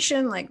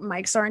Situation, like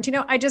Mike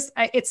Sorrentino.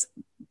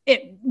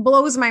 It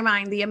blows my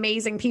mind, the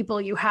amazing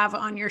people you have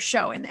on your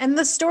show and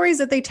the stories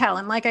that they tell.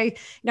 And like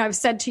I've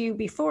said to you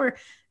before,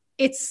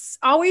 it's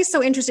always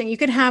so interesting. You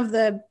can have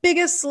the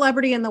biggest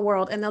celebrity in the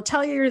world and they'll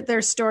tell you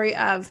their story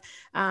of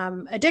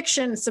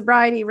addiction,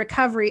 sobriety,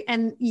 recovery,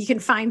 and you can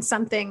find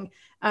something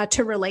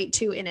to relate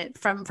to in it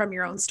from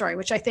your own story,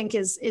 which I think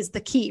is the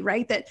key,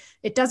 right? That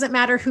it doesn't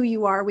matter who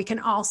you are. We can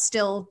all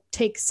still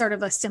take sort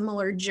of a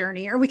similar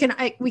journey, or we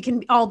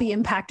can all be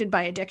impacted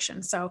by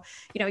addiction. So,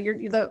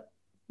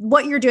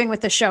 what you're doing with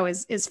the show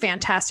is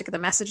fantastic. The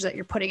message that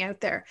you're putting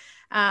out there.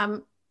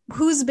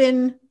 Who's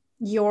been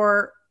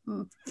your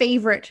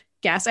favorite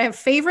guest? I have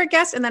favorite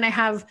guest, and then I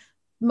have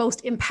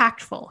most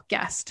impactful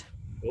guest.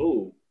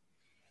 Oh,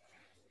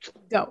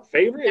 go.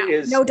 Favorite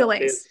is no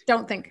delays.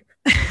 Don't think.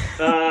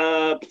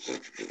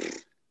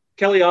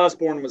 Kelly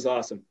Osbourne was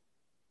awesome.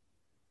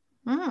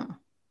 Mm.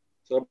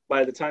 So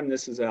by the time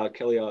this is out,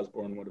 Kelly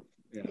Osbourne would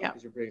have.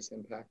 Who's your biggest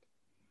impact?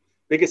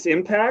 Biggest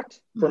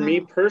impact for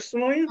me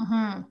personally?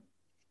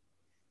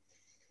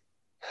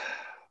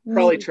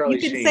 Probably Charlie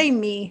Sheen. You could say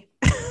me.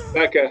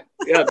 Becca.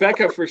 Yeah,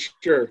 Becca for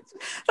sure.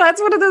 That's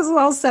what this is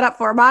all set up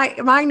for.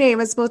 My name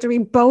is supposed to be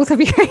both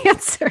of your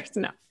answers.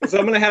 No. So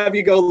I'm going to have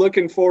you go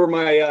looking for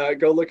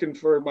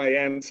my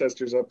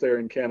ancestors up there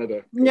in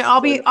Canada. No,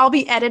 I'll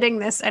be editing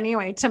this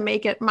anyway to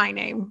make it my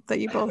name that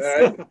you both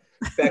said.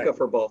 Becca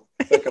for both.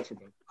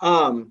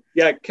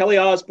 Yeah, Kelly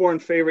Osbourne,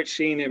 favorite,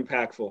 Sheen,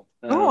 impactful.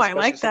 I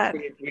like that.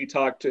 We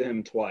talked to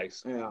him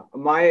twice. Yeah,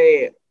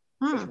 my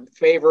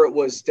Favorite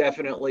was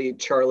definitely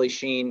Charlie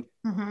Sheen.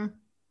 Mm-hmm.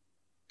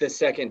 The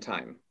second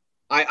time.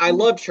 I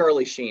love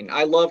Charlie Sheen.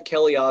 I love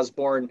Kelly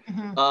Osbourne.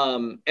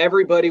 Mm-hmm.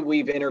 Everybody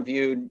we've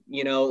interviewed,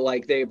 you know,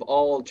 like they've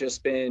all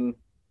just been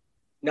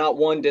not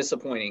one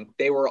disappointing.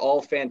 They were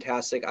all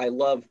fantastic. I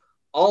love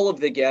all of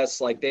the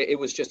guests. Like it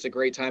was just a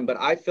great time. But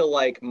I feel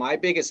like my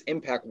biggest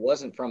impact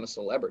wasn't from a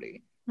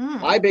celebrity.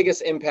 My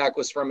biggest impact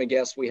was from a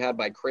guest we had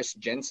by Chris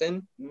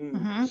Jensen.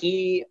 Mm-hmm.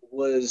 He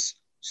was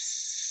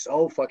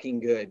so fucking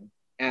good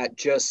at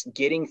just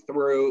getting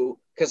through,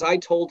 because I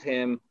told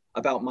him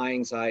about my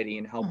anxiety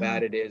and how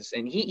bad it is.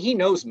 And he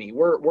knows me.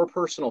 We're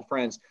personal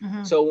friends.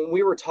 So when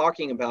we were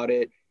talking about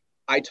it,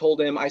 I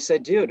told him, I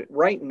said, dude,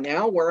 right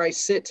now where I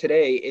sit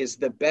today is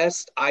the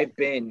best I've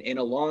been in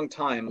a long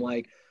time.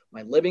 Like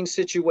my living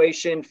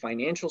situation,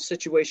 financial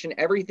situation,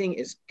 everything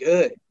is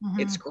good.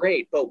 It's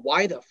great. But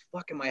why the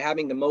fuck am I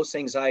having the most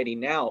anxiety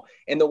now?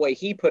 And the way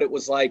he put it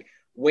was like,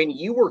 when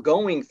you were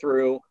going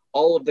through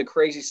all of the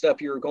crazy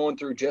stuff you were going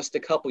through just a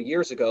couple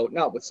years ago,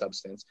 not with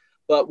substance,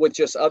 but with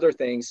just other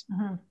things,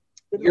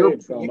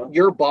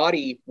 your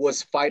body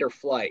was fight or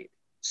flight.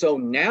 So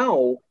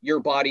now your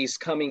body's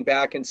coming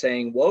back and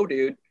saying, whoa,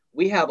 dude,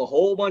 we have a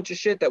whole bunch of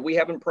shit that we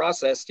haven't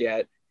processed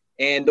yet.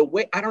 And the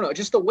way, I don't know,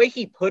 just the way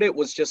he put it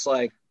was just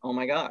like, oh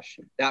my gosh,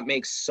 that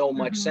makes so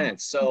much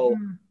sense. So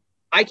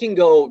I can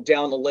go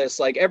down the list.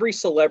 Like every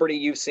celebrity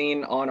you've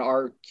seen on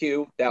our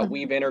queue that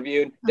we've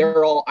interviewed,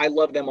 they're all, I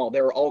love them all.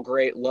 They're all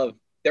great.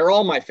 They're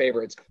all my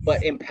favorites,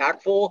 but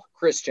impactful,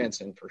 Chris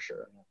Jensen for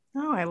sure.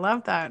 Oh, I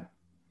love that.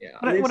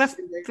 Yeah. What if,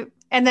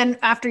 and then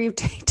after you've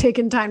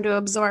taken time to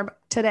absorb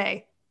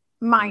today,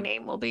 my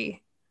name will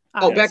be.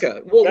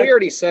 Becca. Well, we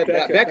already said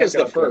that. Becca's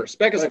the first.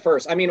 Becca's the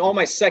first. I mean, all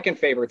my second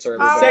favorites are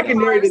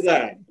secondary to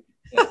that.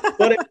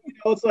 But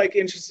it's like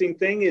interesting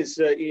thing is,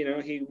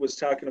 he was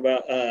talking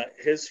about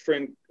his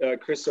friend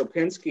Chris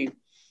Opinski,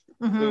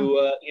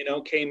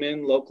 who came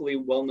in locally,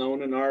 well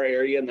known in our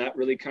area, and that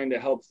really kind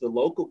of helped the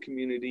local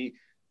community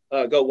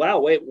go, wow,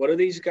 wait, what are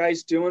these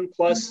guys doing?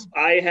 Plus,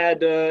 I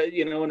had,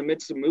 in the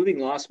midst of moving,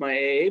 lost my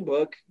AA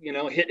book.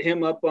 Hit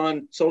him up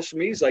on social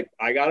media. He's like,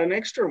 I got an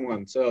extra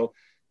one. So,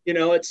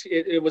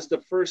 it was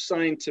the first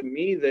sign to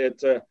me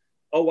that,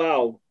 oh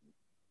wow,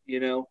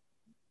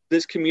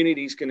 this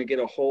community is going to get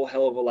a whole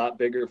hell of a lot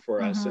bigger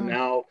for us. And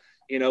now,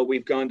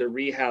 we've gone to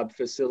rehab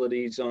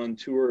facilities on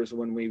tours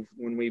when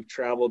we've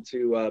traveled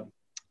to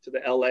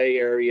the LA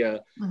area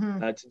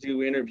to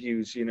do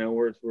interviews.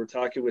 We're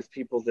talking with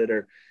people that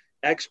are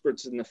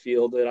experts in the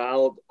field that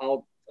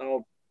I'll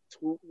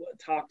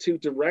talk to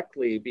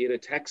directly, be it a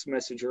text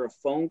message or a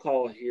phone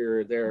call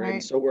here or there. Right.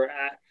 And so we're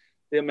at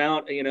the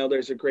amount,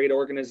 there's a great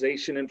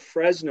organization in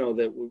Fresno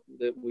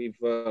that we've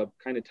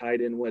kind of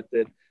tied in with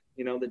that.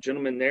 The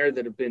gentlemen there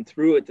that have been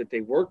through it, that they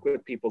work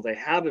with people, they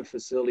have a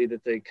facility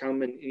that they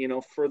come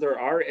and, further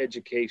our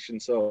education.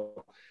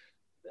 So,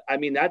 I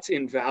mean, that's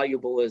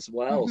invaluable as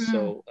well.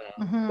 So,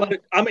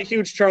 but I'm a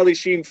huge Charlie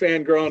Sheen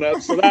fan growing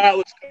up, so that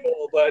was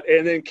cool.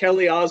 And then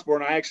Kelly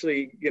Osbourne, I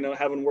actually,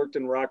 having worked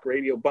in rock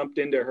radio, bumped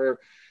into her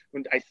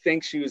when I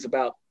think she was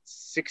about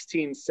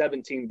 16,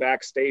 17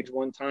 backstage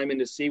one time, and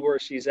to see where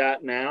she's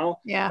at now,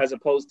 as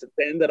opposed to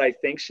then that I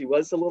think she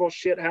was a little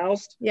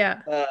shithoused.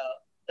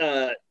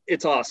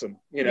 It's awesome,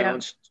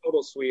 and she's a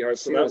total sweetheart.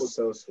 So that was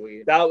so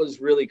sweet. That was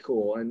really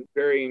cool and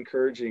very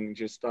encouraging.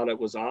 Just thought it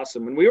was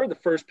awesome. And we were the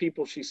first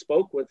people she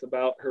spoke with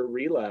about her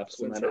relapse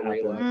when that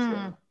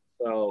happened.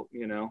 So,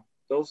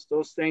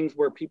 those things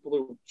where people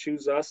who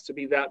choose us to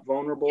be that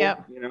vulnerable,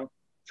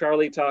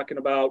 Charlie talking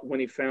about when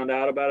he found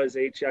out about his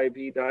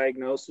HIV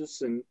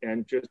diagnosis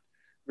and just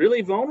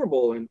really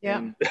vulnerable and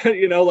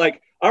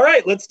like, all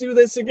right, let's do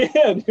this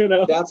again.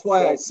 That's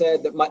why I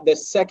said that the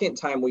second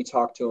time we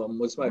talked to him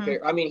was my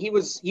favorite. I mean, he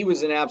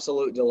was an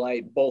absolute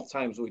delight both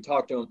times we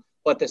talked to him,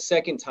 but the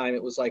second time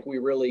it was like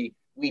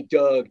we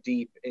dug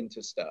deep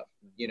into stuff.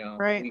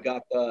 We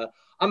got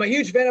I'm a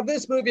huge fan of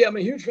this movie, I'm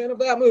a huge fan of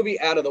that movie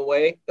out of the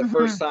way the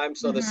first time.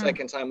 So the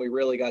second time we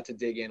really got to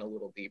dig in a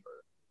little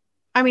deeper.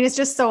 I mean, it's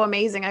just so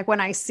amazing. Like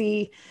when I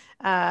see,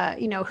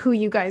 who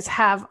you guys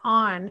have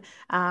on,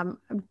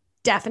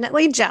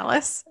 definitely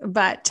jealous,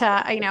 but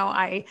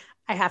I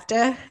have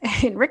to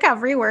in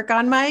recovery work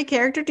on my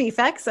character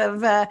defects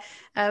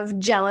of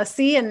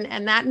jealousy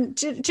and that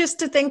just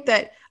to think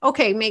that,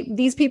 okay, maybe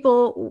these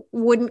people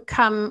wouldn't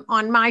come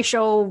on my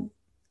show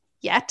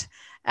yet,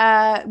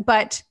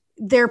 but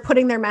they're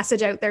putting their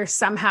message out there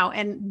somehow.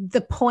 And the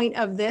point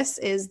of this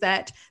is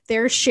that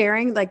they're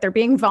sharing, like they're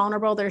being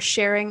vulnerable. They're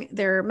sharing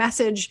their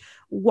message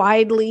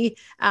widely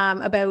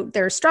about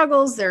their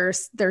struggles, their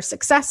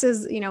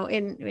successes,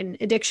 in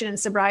addiction and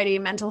sobriety,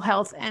 mental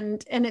health,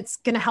 and it's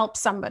going to help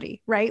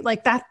somebody, right?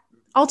 Like that,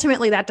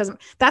 ultimately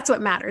that's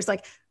what matters.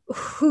 Like,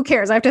 who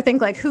cares? I have to think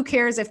like, who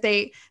cares if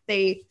they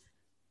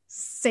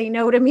say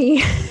no to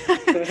me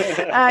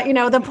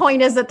The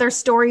point is that there's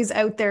stories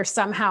out there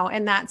somehow.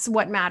 And that's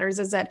what matters,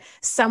 is that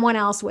someone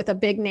else with a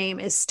big name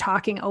is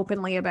talking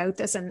openly about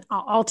this. And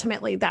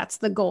ultimately that's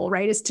the goal,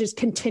 right? Is to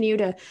continue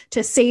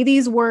to say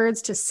these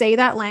words, to say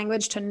that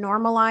language, to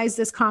normalize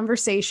this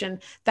conversation.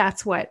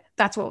 That's what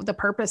the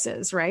purpose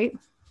is, right?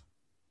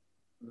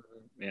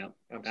 Yeah,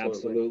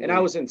 absolutely. And I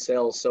was in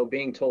sales, so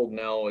being told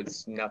no,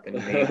 it's nothing to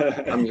me.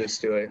 I'm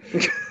used to it.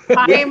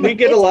 We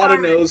get a lot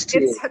of no's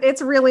too.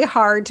 It's really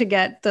hard to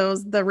get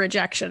the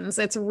rejections.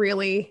 It's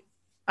really,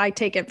 I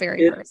take it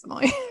very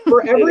personally.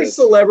 For every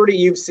celebrity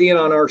you've seen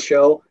on our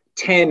show,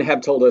 10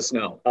 have told us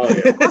no. Oh,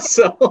 yeah.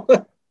 So.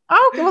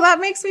 Oh, well, that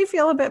makes me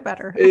feel a bit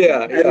better.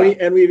 Yeah.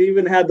 And we've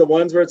even had the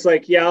ones where it's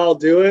like, yeah, I'll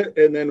do it.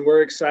 And then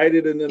we're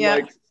excited. And then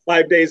like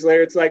 5 days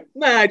later, it's like,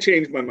 nah, I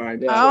changed my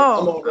mind. Yeah,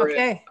 I'm over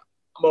it.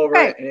 I'm over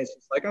it. And it's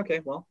just like, okay,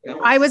 well.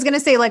 I was going to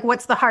say, like,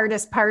 what's the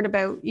hardest part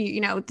about,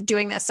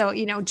 doing this? So,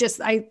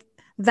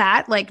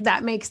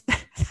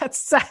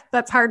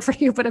 that's hard for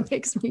you, but it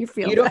makes me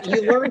feel better.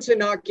 You learn to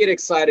not get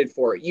excited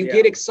for it. You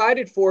get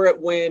excited for it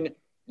when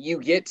you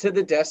get to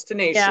the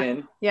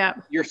destination. Yeah.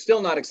 You're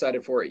still not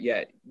excited for it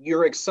yet.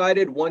 You're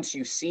excited once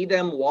you see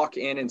them walk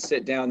in and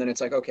sit down. Then it's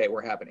like, okay,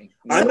 we're happening.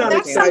 So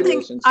that's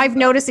something I've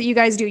noticed that you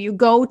guys do. You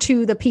go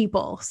to the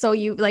people. So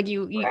you've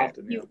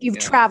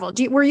traveled.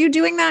 Were you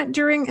doing that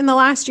in the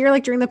last year,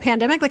 like during the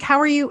pandemic? Like,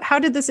 how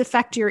did this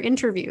affect your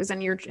interviews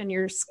and your?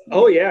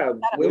 Oh yeah,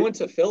 we went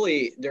to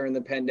Philly during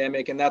the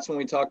pandemic, and that's when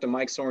we talked to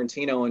Mike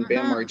Sorrentino and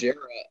Bam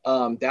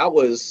Margera. That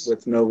was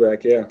with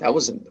Novak. Yeah, that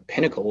was the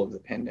pinnacle of the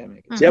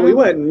pandemic. Yeah, we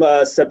went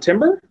in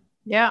September.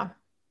 Yeah.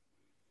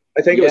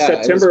 I think it was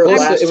September of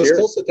last year. It was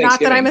close to Thanksgiving. Not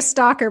that I'm a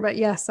stalker, but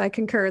yes, I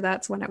concur.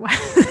 That's when it was.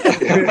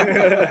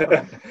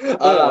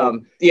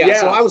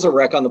 So I was a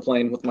wreck on the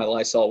plane with my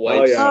Lysol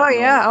wipes. Oh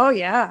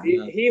yeah.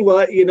 He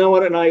was, you know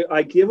what? And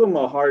I give him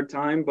a hard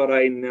time, but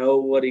I know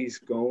what he's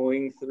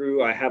going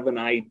through. I have an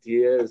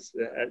idea,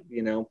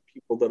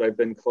 people that I've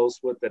been close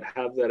with that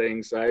have that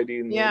anxiety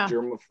and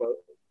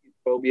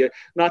germophobia.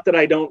 Not that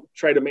I don't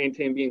try to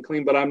maintain being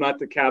clean, but I'm not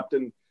the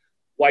captain.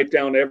 Wipe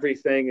down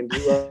everything and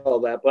do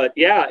all that. But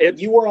yeah,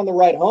 you were on the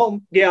ride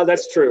home. Yeah,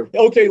 that's true.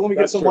 Okay, let me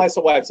get some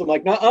Lysol wipes. I'm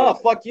like,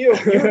 fuck you.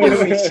 You're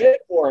giving me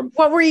shit for him.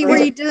 What were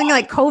you doing,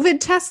 like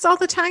COVID tests all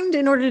the time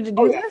in order to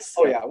do this?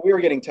 Oh yeah, we were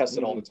getting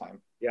tested all the time.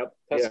 Yep.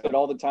 Tested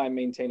all the time,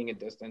 maintaining a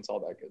distance,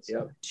 all that good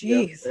stuff.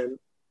 Jeez. Yep.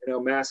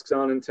 And masks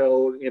on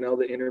until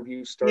the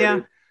interview started.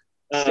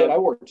 Yeah. Shit, I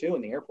wore 2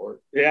 in the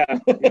airport. Yeah,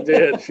 he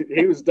did.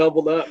 He was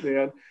doubled up,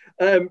 man.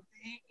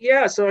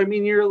 So I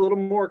mean, you're a little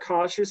more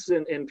cautious,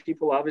 and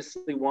people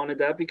obviously wanted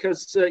that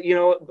because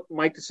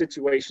Mike the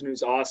Situation,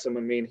 who's awesome.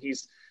 I mean,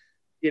 he's,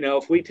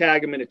 if we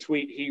tag him in a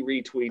tweet, he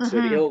retweets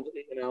it.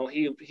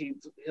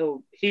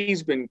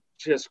 He's been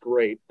just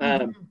great.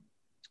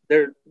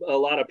 There a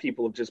lot of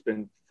people have just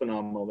been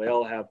phenomenal. They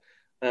all have,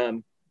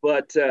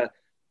 but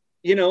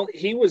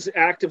he was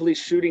actively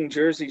shooting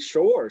Jersey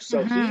Shore,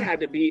 so he had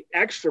to be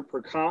extra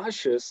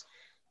precautious.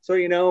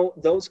 So,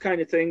 those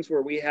kind of things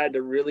where we had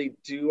to really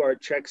do our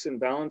checks and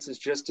balances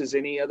just as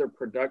any other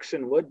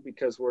production would,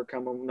 because we're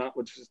coming not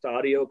with just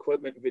audio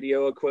equipment,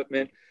 video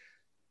equipment,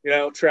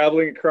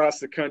 traveling across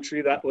the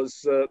country. That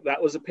was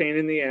a pain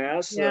in the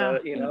ass, and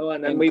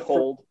then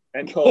cold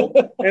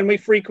and we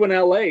frequent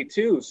LA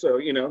too. So,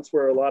 it's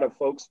where a lot of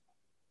folks,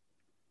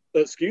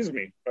 excuse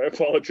me, I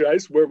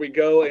apologize, where we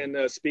go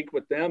and speak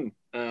with them.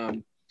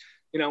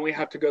 We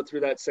have to go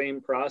through that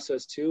same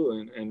process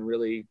too, and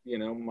really,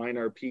 mind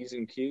our P's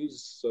and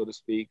Q's, so to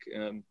speak.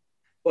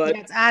 But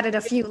it's added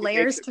a few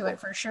layers to it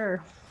for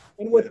sure.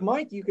 And with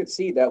Mike, you could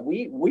see that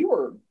we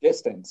were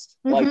distanced,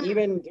 like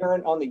even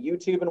on the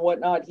YouTube and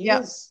whatnot, he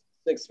was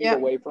 6 feet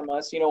away from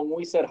us. When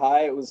we said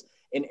hi, it was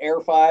an air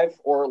 5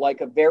 or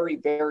like a very,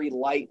 very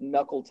light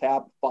knuckle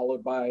tap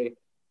followed by,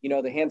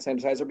 the hand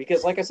sanitizer,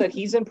 because like I said,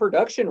 he's in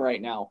production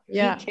right now.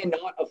 Yeah. He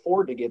cannot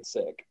afford to get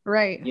sick.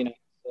 Right.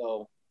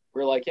 So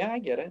we're like, yeah, I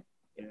get it.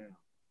 Yeah.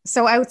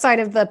 So outside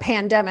of the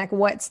pandemic,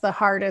 what's the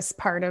hardest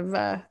part of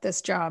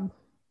this job?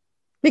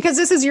 Because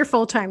this is your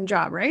full-time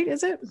job, right?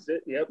 Is it?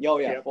 Yep. Oh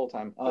yeah,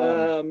 full-time.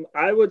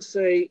 I would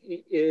say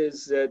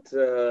is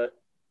that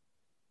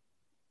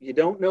you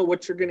don't know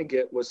what you're going to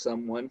get with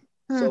someone.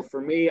 So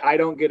for me, I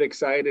don't get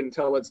excited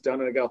until it's done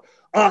and I go,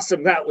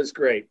 awesome, that was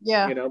great.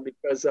 Yeah.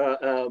 Because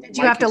did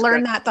you have to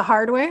learn that the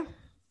hard way?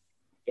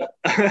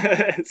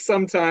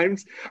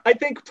 Sometimes. I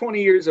think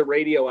 20 years of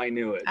radio, I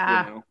knew it.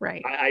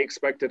 Right. I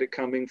expected it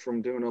coming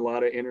from doing a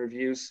lot of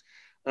interviews.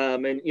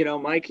 And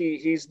Mikey,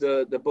 he's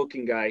the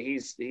booking guy.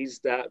 He's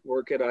that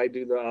work it. I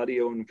do the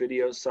audio and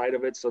video side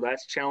of it, so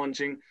that's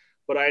challenging.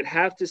 But I'd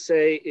have to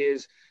say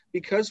is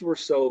because we're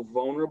so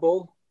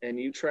vulnerable, and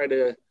you try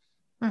to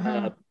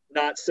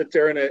not sit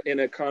there in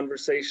a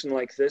conversation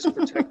like this,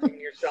 protecting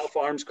yourself,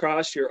 arms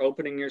crossed, you're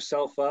opening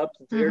yourself up.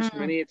 There's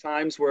many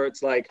times where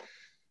it's like,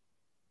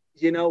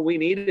 we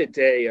needed a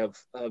day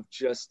of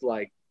just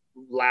like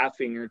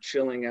laughing or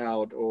chilling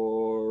out,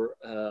 or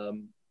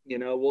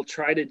we'll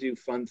try to do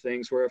fun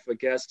things where if a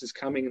guest is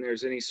coming and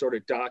there's any sort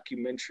of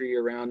documentary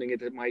surrounding it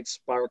that might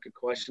spark a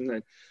question,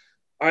 that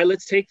all right,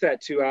 let's take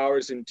that 2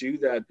 hours and do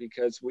that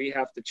because we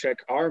have to check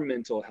our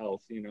mental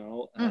health.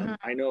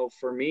 I know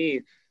for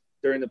me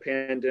during the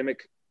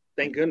pandemic,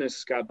 thank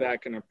goodness got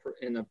back in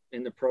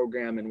the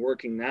program and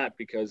working that,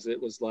 because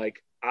it was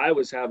like I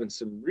was having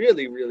some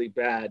really, really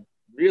bad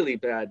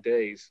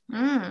days,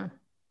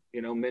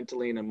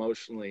 mentally and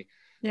emotionally.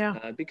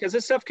 Yeah. Because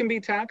this stuff can be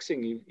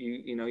taxing.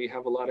 You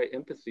have a lot of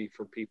empathy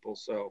for people.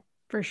 So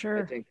for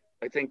sure.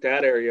 I think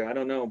that area, I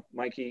don't know,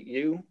 Mikey,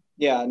 you?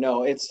 Yeah,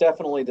 no, it's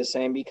definitely the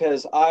same,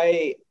 because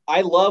I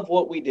love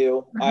what we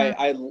do.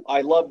 I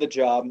love the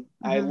job.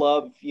 I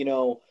love,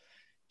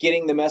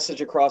 getting the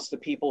message across to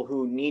people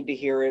who need to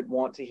hear it,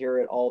 want to hear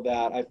it, all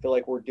that. I feel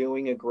like we're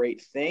doing a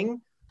great thing,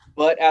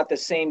 but at the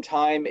same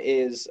time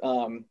is,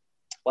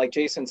 like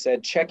Jason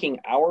said, checking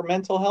our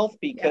mental health,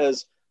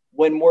 because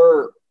when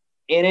we're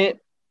in it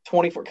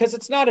 24, because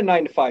it's not a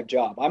 9-to-5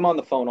 job. I'm on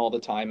the phone all the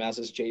time, as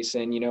is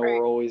Jason, Right.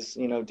 we're always,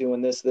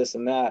 doing this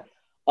and that.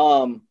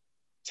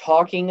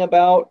 Talking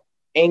about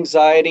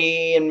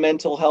anxiety and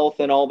mental health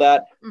and all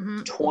that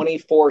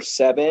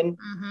 24/7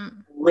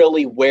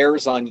 really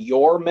wears on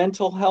your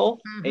mental health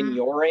and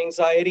your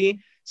anxiety.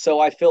 So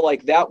I feel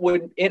like that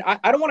would, and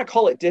I don't want to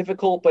call it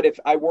difficult, but if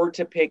I were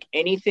to pick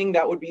anything,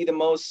 that would be the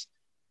most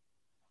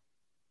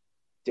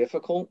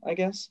difficult, I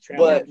guess.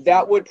 But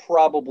that would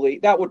probably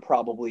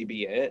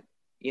be it.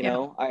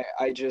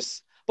 I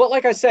just, but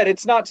like I said,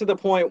 it's not to the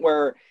point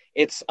where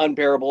it's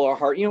unbearable or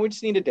hard. We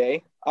just need a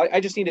day.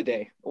 I just need a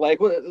day. Like,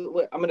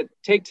 I'm going to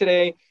take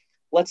today.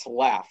 Let's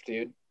laugh,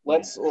 dude.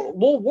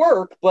 We'll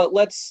work, but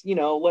let's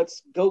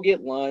go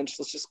get lunch.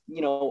 Let's just,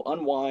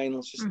 unwind.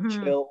 Let's just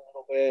chill a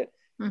little bit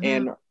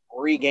and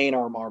regain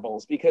our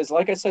marbles. Because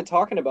like I said,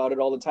 talking about it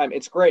all the time,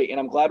 it's great. And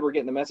I'm glad we're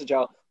getting the message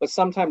out, but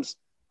sometimes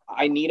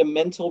I need a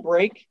mental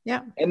break.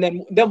 Yeah. And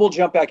then we'll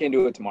jump back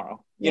into it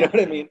tomorrow. You know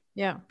what I mean?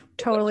 Yeah,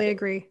 totally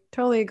agree.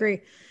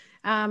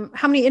 How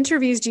many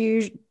interviews do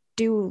you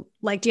do?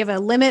 Like, do you have a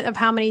limit of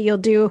how many you'll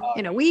do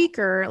in a week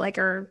or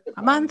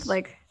a month?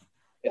 Like,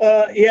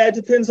 it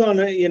depends on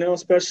it,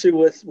 especially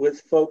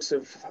with folks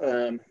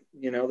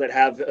that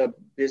have a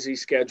busy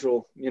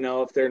schedule,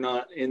 if they're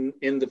not in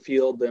the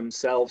field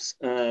themselves.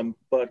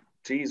 But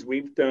geez,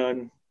 we've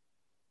done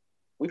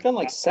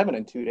like 7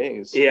 in 2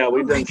 days. Yeah,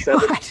 we've done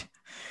 7. God.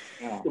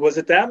 Yeah. Was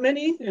it that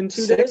many in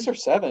 2 days? 6 or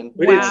 7.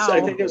 We did.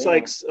 I think it was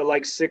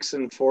like 6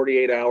 and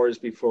 48 hours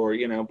before,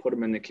 put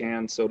them in the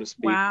can, so to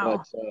speak.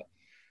 Wow.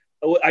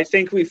 But I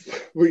think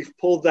we've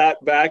pulled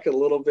that back a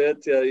little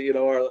bit. We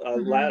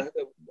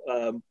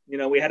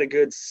had a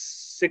good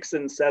 6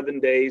 and 7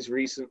 days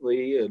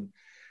recently, and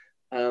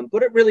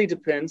but it really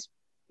depends.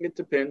 It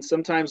depends.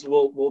 Sometimes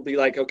we'll be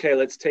like, okay,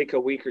 let's take a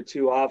week or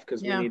 2 off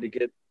because we need to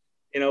get.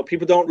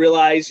 People don't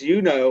realize,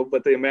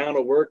 but the amount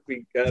of work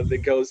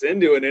that goes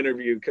into an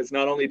interview, because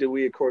not only do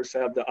we, of course,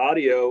 have the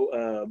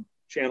audio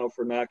channel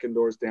for Knockin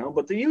Doorz Down,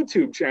 but the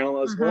YouTube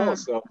channel as well.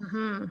 So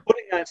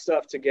putting that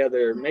stuff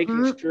together,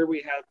 making sure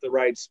we have the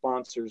right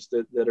sponsors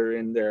that are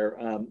in there,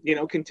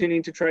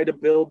 continuing to try to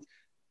build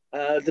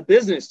the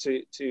business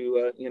to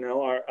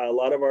a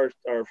lot of our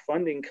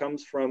funding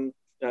comes from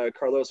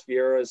Carlos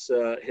Vieira's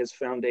his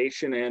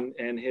foundation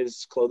and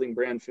his clothing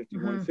brand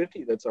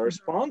 5150. That's our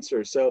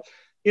sponsor. So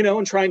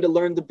and trying to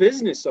learn the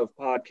business of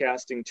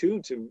podcasting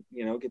too, to,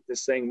 get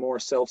this thing more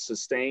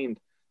self-sustained,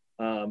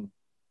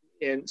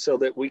 and so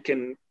that we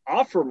can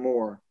offer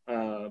more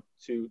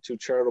to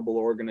charitable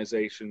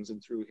organizations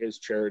and through his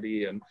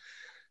charity. And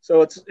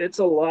so it's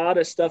a lot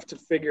of stuff to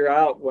figure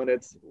out when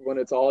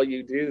it's all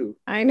you do.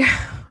 I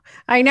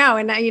know.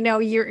 And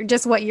you're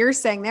just what you're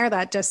saying there,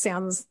 that just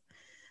sounds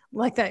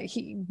like that.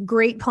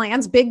 Great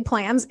plans, big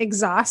plans,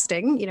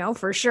 exhausting,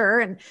 for sure.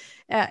 And,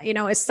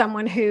 as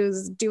someone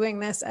who's doing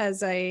this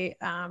as a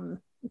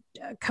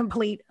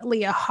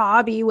completely a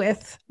hobby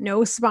with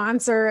no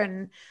sponsor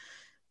and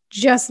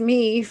just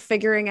me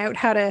figuring out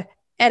how to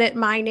edit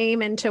my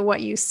name into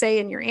what you say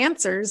in your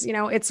answers,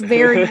 it's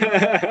very,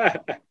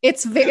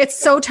 it's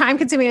so time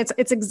consuming.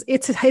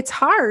 It's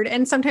hard.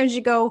 And sometimes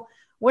you go,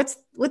 what's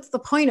the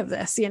point of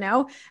this,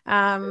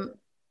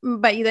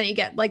 but then you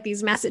get like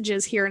these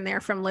messages here and there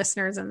from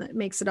listeners, and it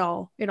makes it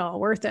all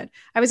worth it.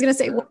 I was going to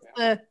say,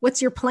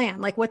 what's your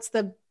plan? Like, what's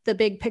the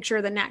big picture,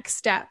 the next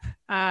step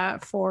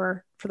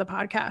for the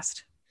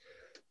podcast?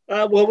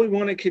 Well, we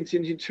want to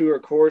continue to,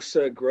 of course,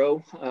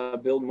 grow,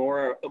 build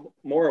more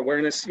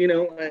awareness,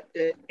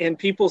 and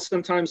people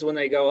sometimes when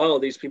they go, oh,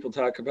 these people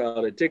talk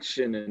about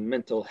addiction and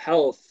mental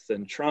health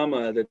and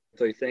trauma, that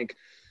they think,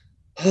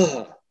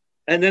 oh,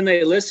 and then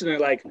they listen and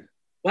they're like,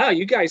 wow,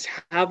 you guys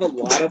have a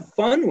lot of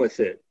fun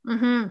with it.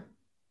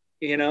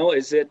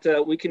 Is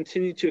it, we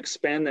continue to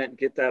expand that and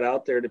get that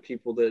out there to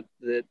people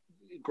that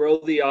grow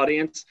the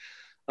audience,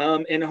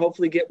 and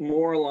hopefully get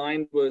more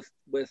aligned with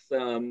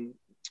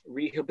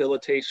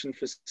rehabilitation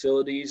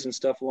facilities and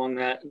stuff along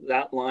that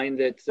line,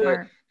 that,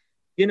 that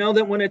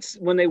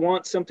when they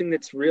want something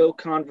that's real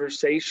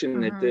conversation,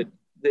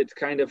 that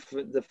kind of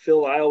the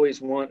feel I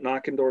always want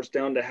Knockin Doorz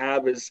Down to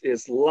have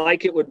is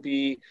like it would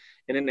be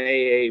in an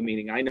AA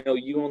meeting. I know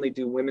you only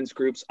do women's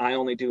groups. I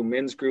only do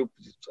men's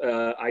groups.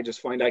 I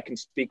just find I can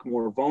speak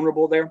more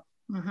vulnerable there.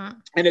 Mm-hmm.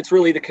 And it's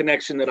really the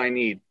connection that I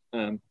need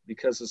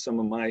because of some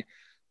of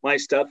my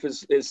stuff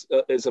is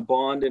a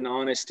bond and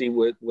honesty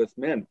with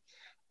men.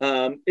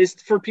 Is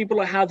for people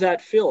to have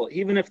that feel,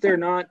 even if they're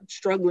not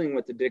struggling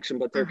with addiction,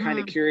 but they're kind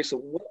of curious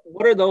of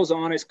what are those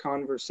honest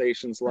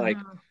conversations like.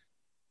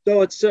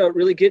 So it's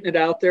really getting it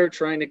out there,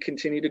 trying to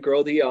continue to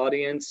grow the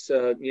audience.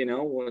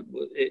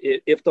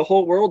 If the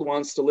whole world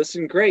wants to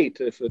listen, great.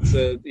 If it's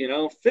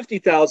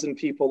 50,000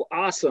 people,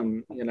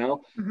 awesome.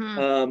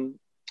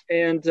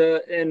 And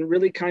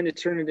really kind of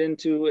turn it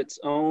into its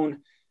own.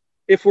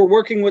 If we're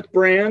working with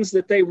brands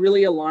that they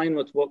really align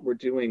with what we're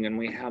doing, and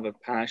we have a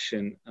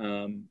passion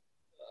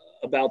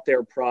about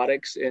their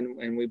products,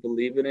 and we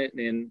believe in it,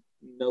 and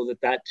know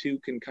that too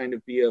can kind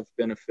of be of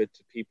benefit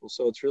to people.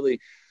 So it's really,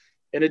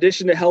 in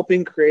addition to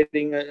helping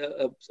creating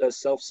a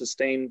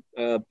self-sustained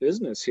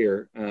business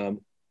here,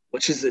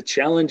 which is a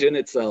challenge in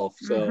itself.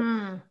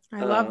 So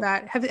I love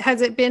that.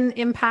 Has it been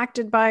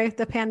impacted by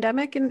the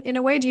pandemic in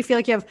a way? Do you feel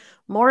like you have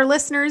more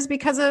listeners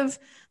because of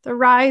the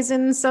rise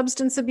in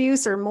substance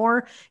abuse, or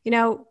more,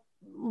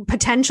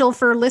 potential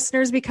for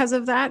listeners because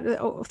of that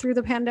through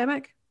the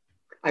pandemic?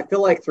 I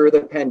feel like through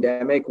the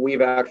pandemic, we've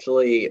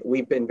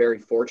been very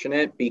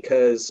fortunate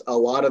because a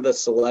lot of the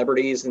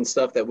celebrities and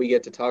stuff that we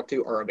get to talk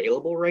to are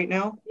available right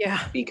now.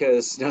 Yeah.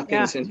 Because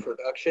nothing's in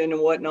production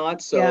and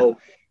whatnot. So,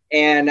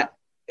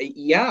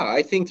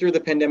 I think through the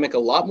pandemic, a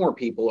lot more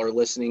people are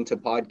listening to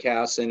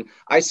podcasts, and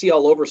I see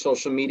all over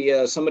social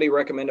media, somebody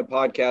recommend a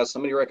podcast,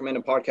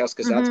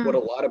 because that's what a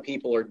lot of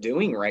people are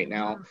doing right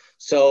now.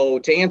 So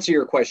to answer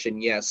your question,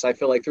 yes, I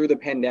feel like through the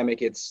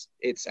pandemic, it's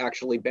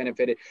actually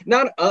benefited,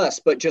 not us,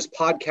 but just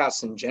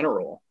podcasts in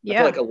general. I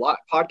feel like a lot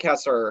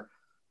podcasts are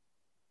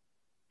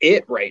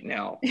it right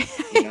now,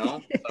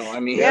 So I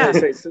mean,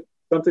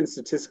 something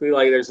statistically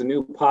like there's a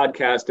new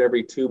podcast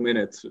every 2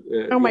 minutes.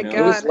 Oh my God.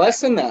 It was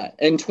less than that.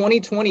 In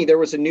 2020, there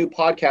was a new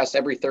podcast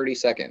every 30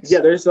 seconds.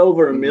 Yeah, there's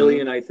over a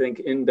million, I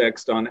think,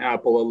 indexed on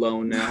Apple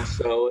alone now.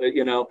 So,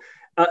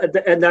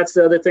 and that's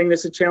the other thing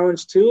that's a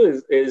challenge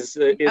too, is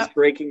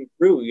breaking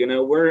through.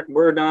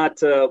 We're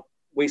not,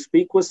 we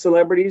speak with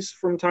celebrities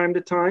from time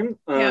to time,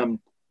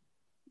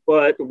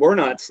 but we're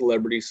not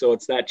celebrities. So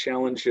it's that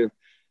challenge of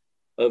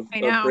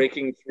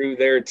breaking through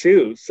there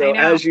too. So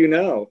as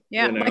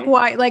like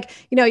why,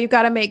 you've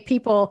got to make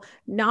people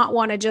not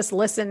want to just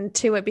listen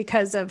to it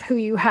because of who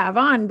you have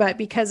on, but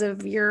because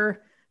of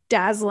your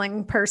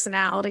dazzling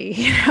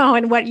personality,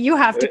 and what you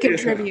have to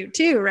contribute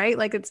too, right?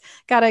 Like it's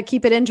got to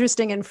keep it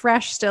interesting and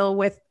fresh still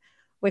with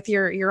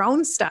your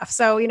own stuff.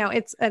 So,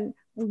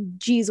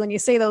 when you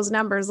say those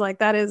numbers, like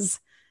that is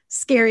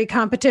scary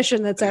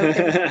competition that's out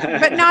there,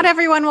 but not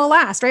everyone will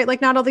last, right?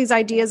 Like not all these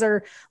ideas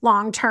are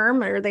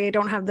long-term, or they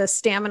don't have the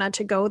stamina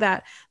to go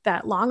that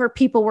long, or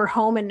people were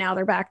home and now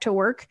they're back to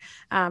work.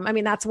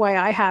 That's why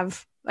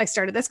I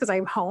started this, because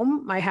I'm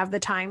home. I have the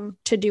time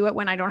to do it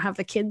when I don't have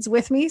the kids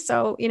with me.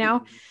 So,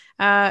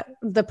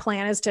 the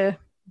plan is to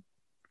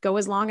go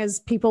as long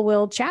as people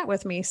will chat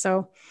with me.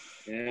 So,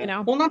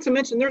 Well, not to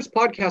mention there's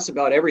podcasts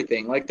about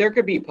everything. Like there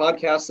could be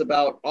podcasts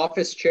about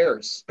office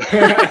chairs.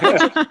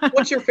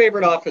 What's your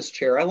favorite office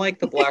chair? I like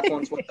the black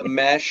ones with the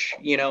mesh,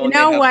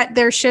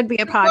 There should be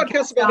a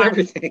podcast about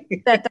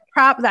everything.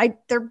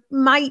 There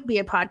might be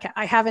a podcast.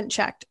 I haven't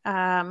checked.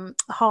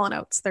 Hall &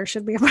 Oates. There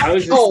should be a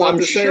podcast.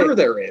 I'm sure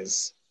there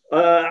is.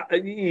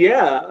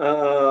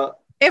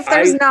 If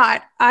there's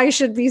not, I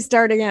should be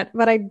starting it,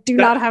 but I do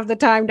not have the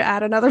time to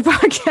add another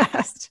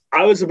podcast.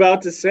 I was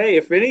about to say,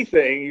 if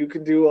anything, you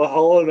could do a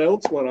Hall &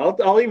 Oates one.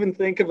 I'll even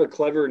think of a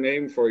clever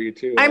name for you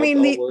too.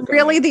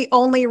 The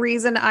only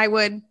reason I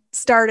would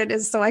start it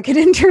is so I could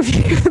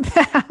interview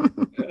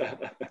them.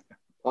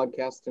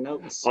 Podcast and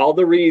Oats. All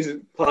the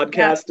reason.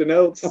 Podcast and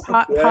Oats.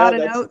 Pod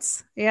and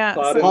Oats. Yeah.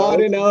 Pod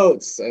and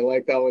Oats. I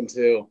like that one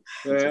too.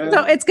 Yeah.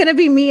 So it's going to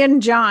be me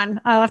and John.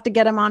 I'll have to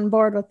get him on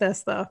board with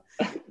this though.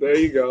 There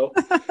you go.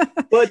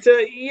 But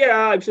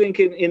I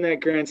think in that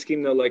grand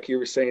scheme though, like you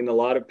were saying, a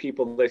lot of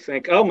people, they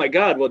think, oh my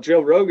God, well,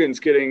 Joe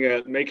Rogan's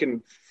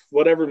making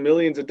whatever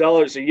millions of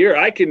dollars a year,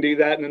 I can do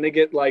that. And then they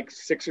get like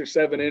 6 or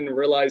 7 in and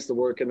realize the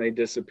work and they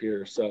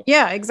disappear. So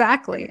yeah,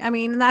 exactly.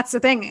 That's the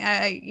thing,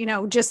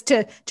 just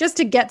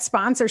to get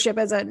sponsorship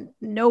as a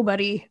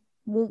nobody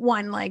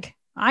one, like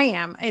I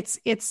am, it's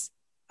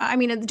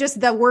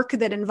just the work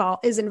that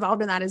is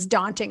involved in that is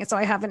daunting. So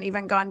I haven't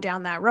even gone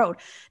down that road.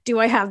 Do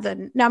I have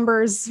the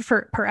numbers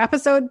per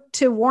episode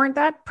to warrant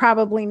that?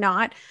 Probably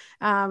not.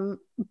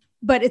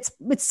 But it's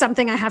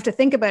something I have to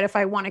think about if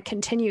I want to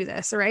continue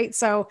this. Right.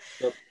 So,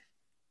 yep.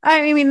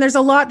 There's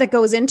a lot that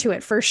goes into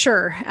it for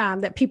sure,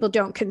 that people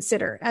don't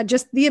consider,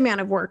 just the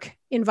amount of work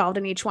involved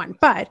in each one.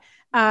 But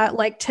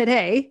like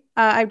today,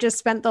 I've just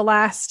spent the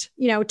last,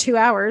 2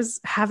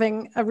 hours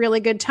having a really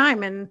good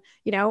time and,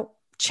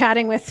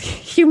 chatting with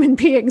human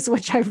beings,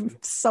 which I've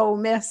so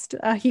missed,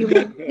 a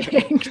human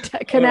being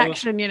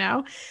connection,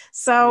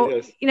 So,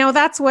 yes.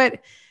 That's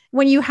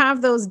when you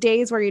have those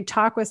days where you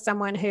talk with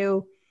someone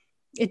who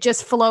it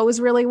just flows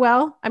really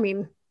well. I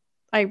mean,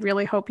 I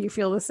really hope you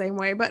feel the same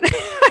way, but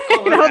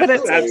I know that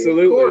it's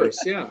absolutely, of course,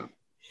 yeah.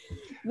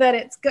 That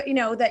it's good, you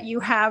know, that you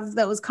have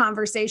those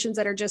conversations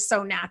that are just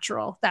so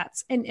natural.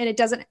 And it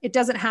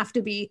doesn't have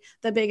to be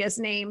the biggest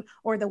name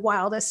or the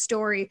wildest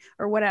story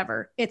or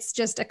whatever. It's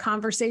just a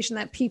conversation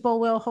that people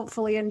will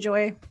hopefully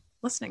enjoy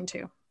listening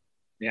to.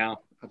 Yeah.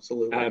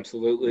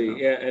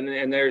 Absolutely. Yeah.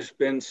 And there's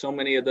been so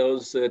many of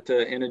those that,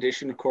 in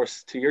addition, of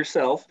course, to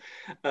yourself,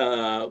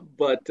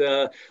 but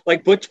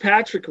like Butch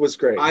Patrick was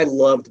great. I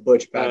loved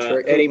Butch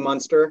Patrick. Eddie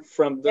Munster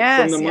from the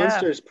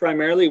Munsters,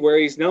 primarily where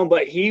he's known,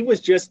 but he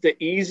was just the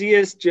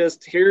easiest.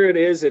 Just here it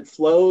is, it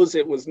flows.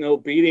 It was no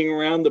beating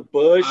around the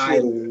bush. I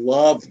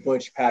loved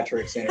Butch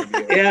Patrick's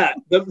interview. Yeah,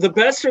 the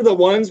best are the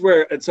ones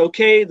where it's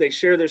okay. They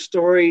share their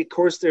story. Of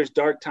course, there's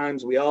dark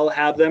times. We all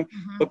have them,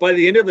 but by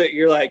the end of it,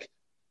 you're like,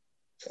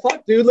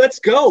 fuck, dude, let's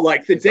go.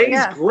 Like, the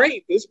day's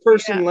great. This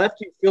person left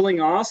you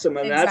feeling awesome.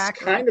 And that's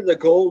kind of the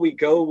goal we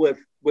go with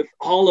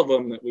all of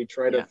them, that we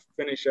try to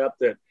finish up,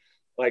 that,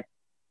 like,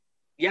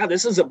 yeah,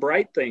 this is a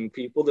bright thing,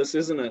 people. This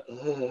isn't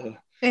a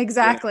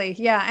Exactly.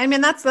 Yeah. I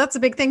mean, that's a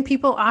big thing.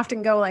 People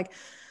often go like,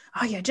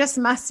 oh, you just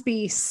must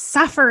be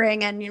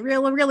suffering and you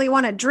really, really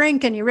want to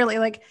drink, and you really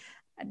like,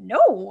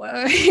 no,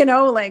 you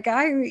know, like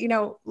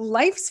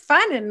life's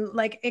fun, and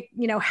like, it,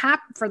 you know,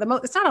 for the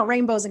most, it's not all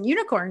rainbows and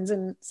unicorns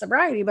in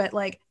sobriety, but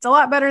like, it's a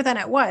lot better than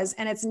it was.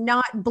 And it's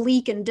not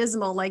bleak and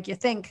dismal like you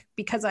think,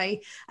 because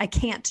I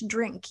can't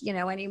drink, you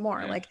know,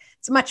 anymore. Like,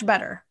 it's much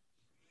better.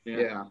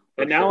 Yeah.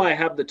 And now I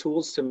have the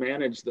tools to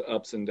manage the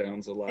ups and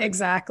downs of life.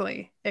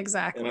 Exactly.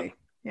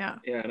 Yeah.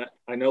 And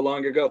I no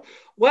longer go,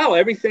 wow,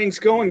 everything's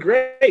going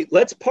great,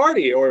 let's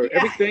party, or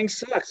everything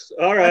sucks.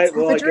 All right. Let's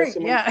well, I drink.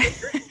 guess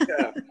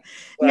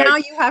Now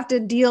you have to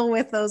deal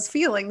with those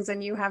feelings,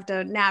 and you have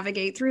to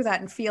navigate through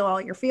that and feel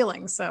all your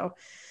feelings. So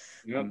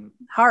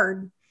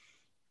hard.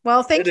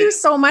 Well, thank you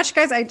so much,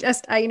 guys.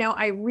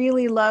 I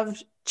really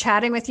loved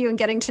chatting with you and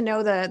getting to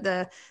know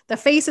the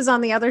faces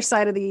on the other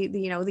side of the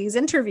you know, these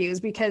interviews,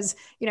 because,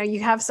 you know, you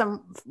have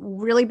some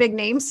really big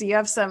names. So you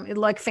have some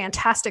like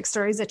fantastic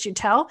stories that you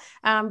tell.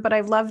 But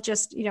I've loved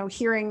just, you know,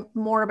 hearing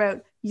more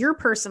about your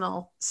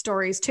personal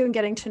stories too, and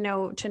getting to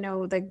know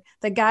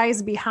the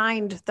guys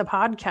behind the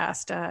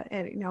podcast,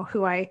 and, you know,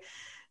 who I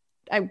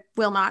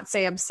will not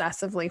say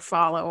obsessively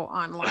follow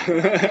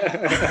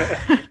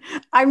online.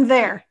 I'm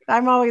there.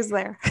 I'm always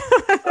there.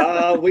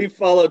 We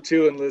follow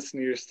too and listen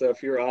to your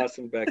stuff. You're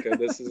awesome, Becca.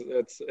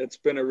 It's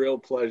been a real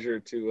pleasure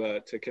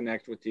to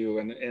connect with you.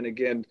 And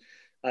again,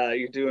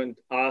 you're doing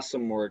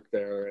awesome work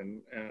there.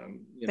 And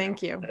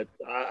thank you.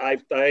 I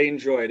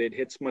enjoy it. It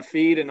hits my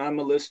feed, and I'm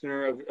a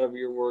listener of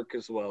your work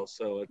as well.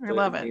 So I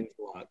love it. Means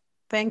a lot.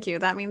 Thank you.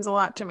 That means a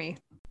lot to me.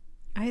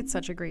 I had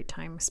such a great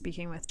time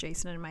speaking with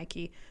Jason and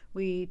Mikey.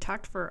 We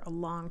talked for a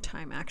long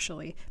time,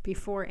 actually,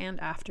 before and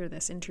after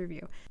this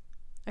interview.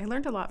 I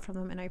learned a lot from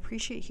them, and I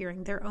appreciate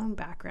hearing their own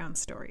background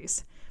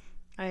stories.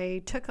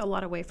 I took a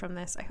lot away from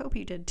this. I hope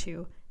you did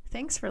too.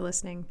 Thanks for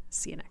listening.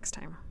 See you next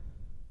time.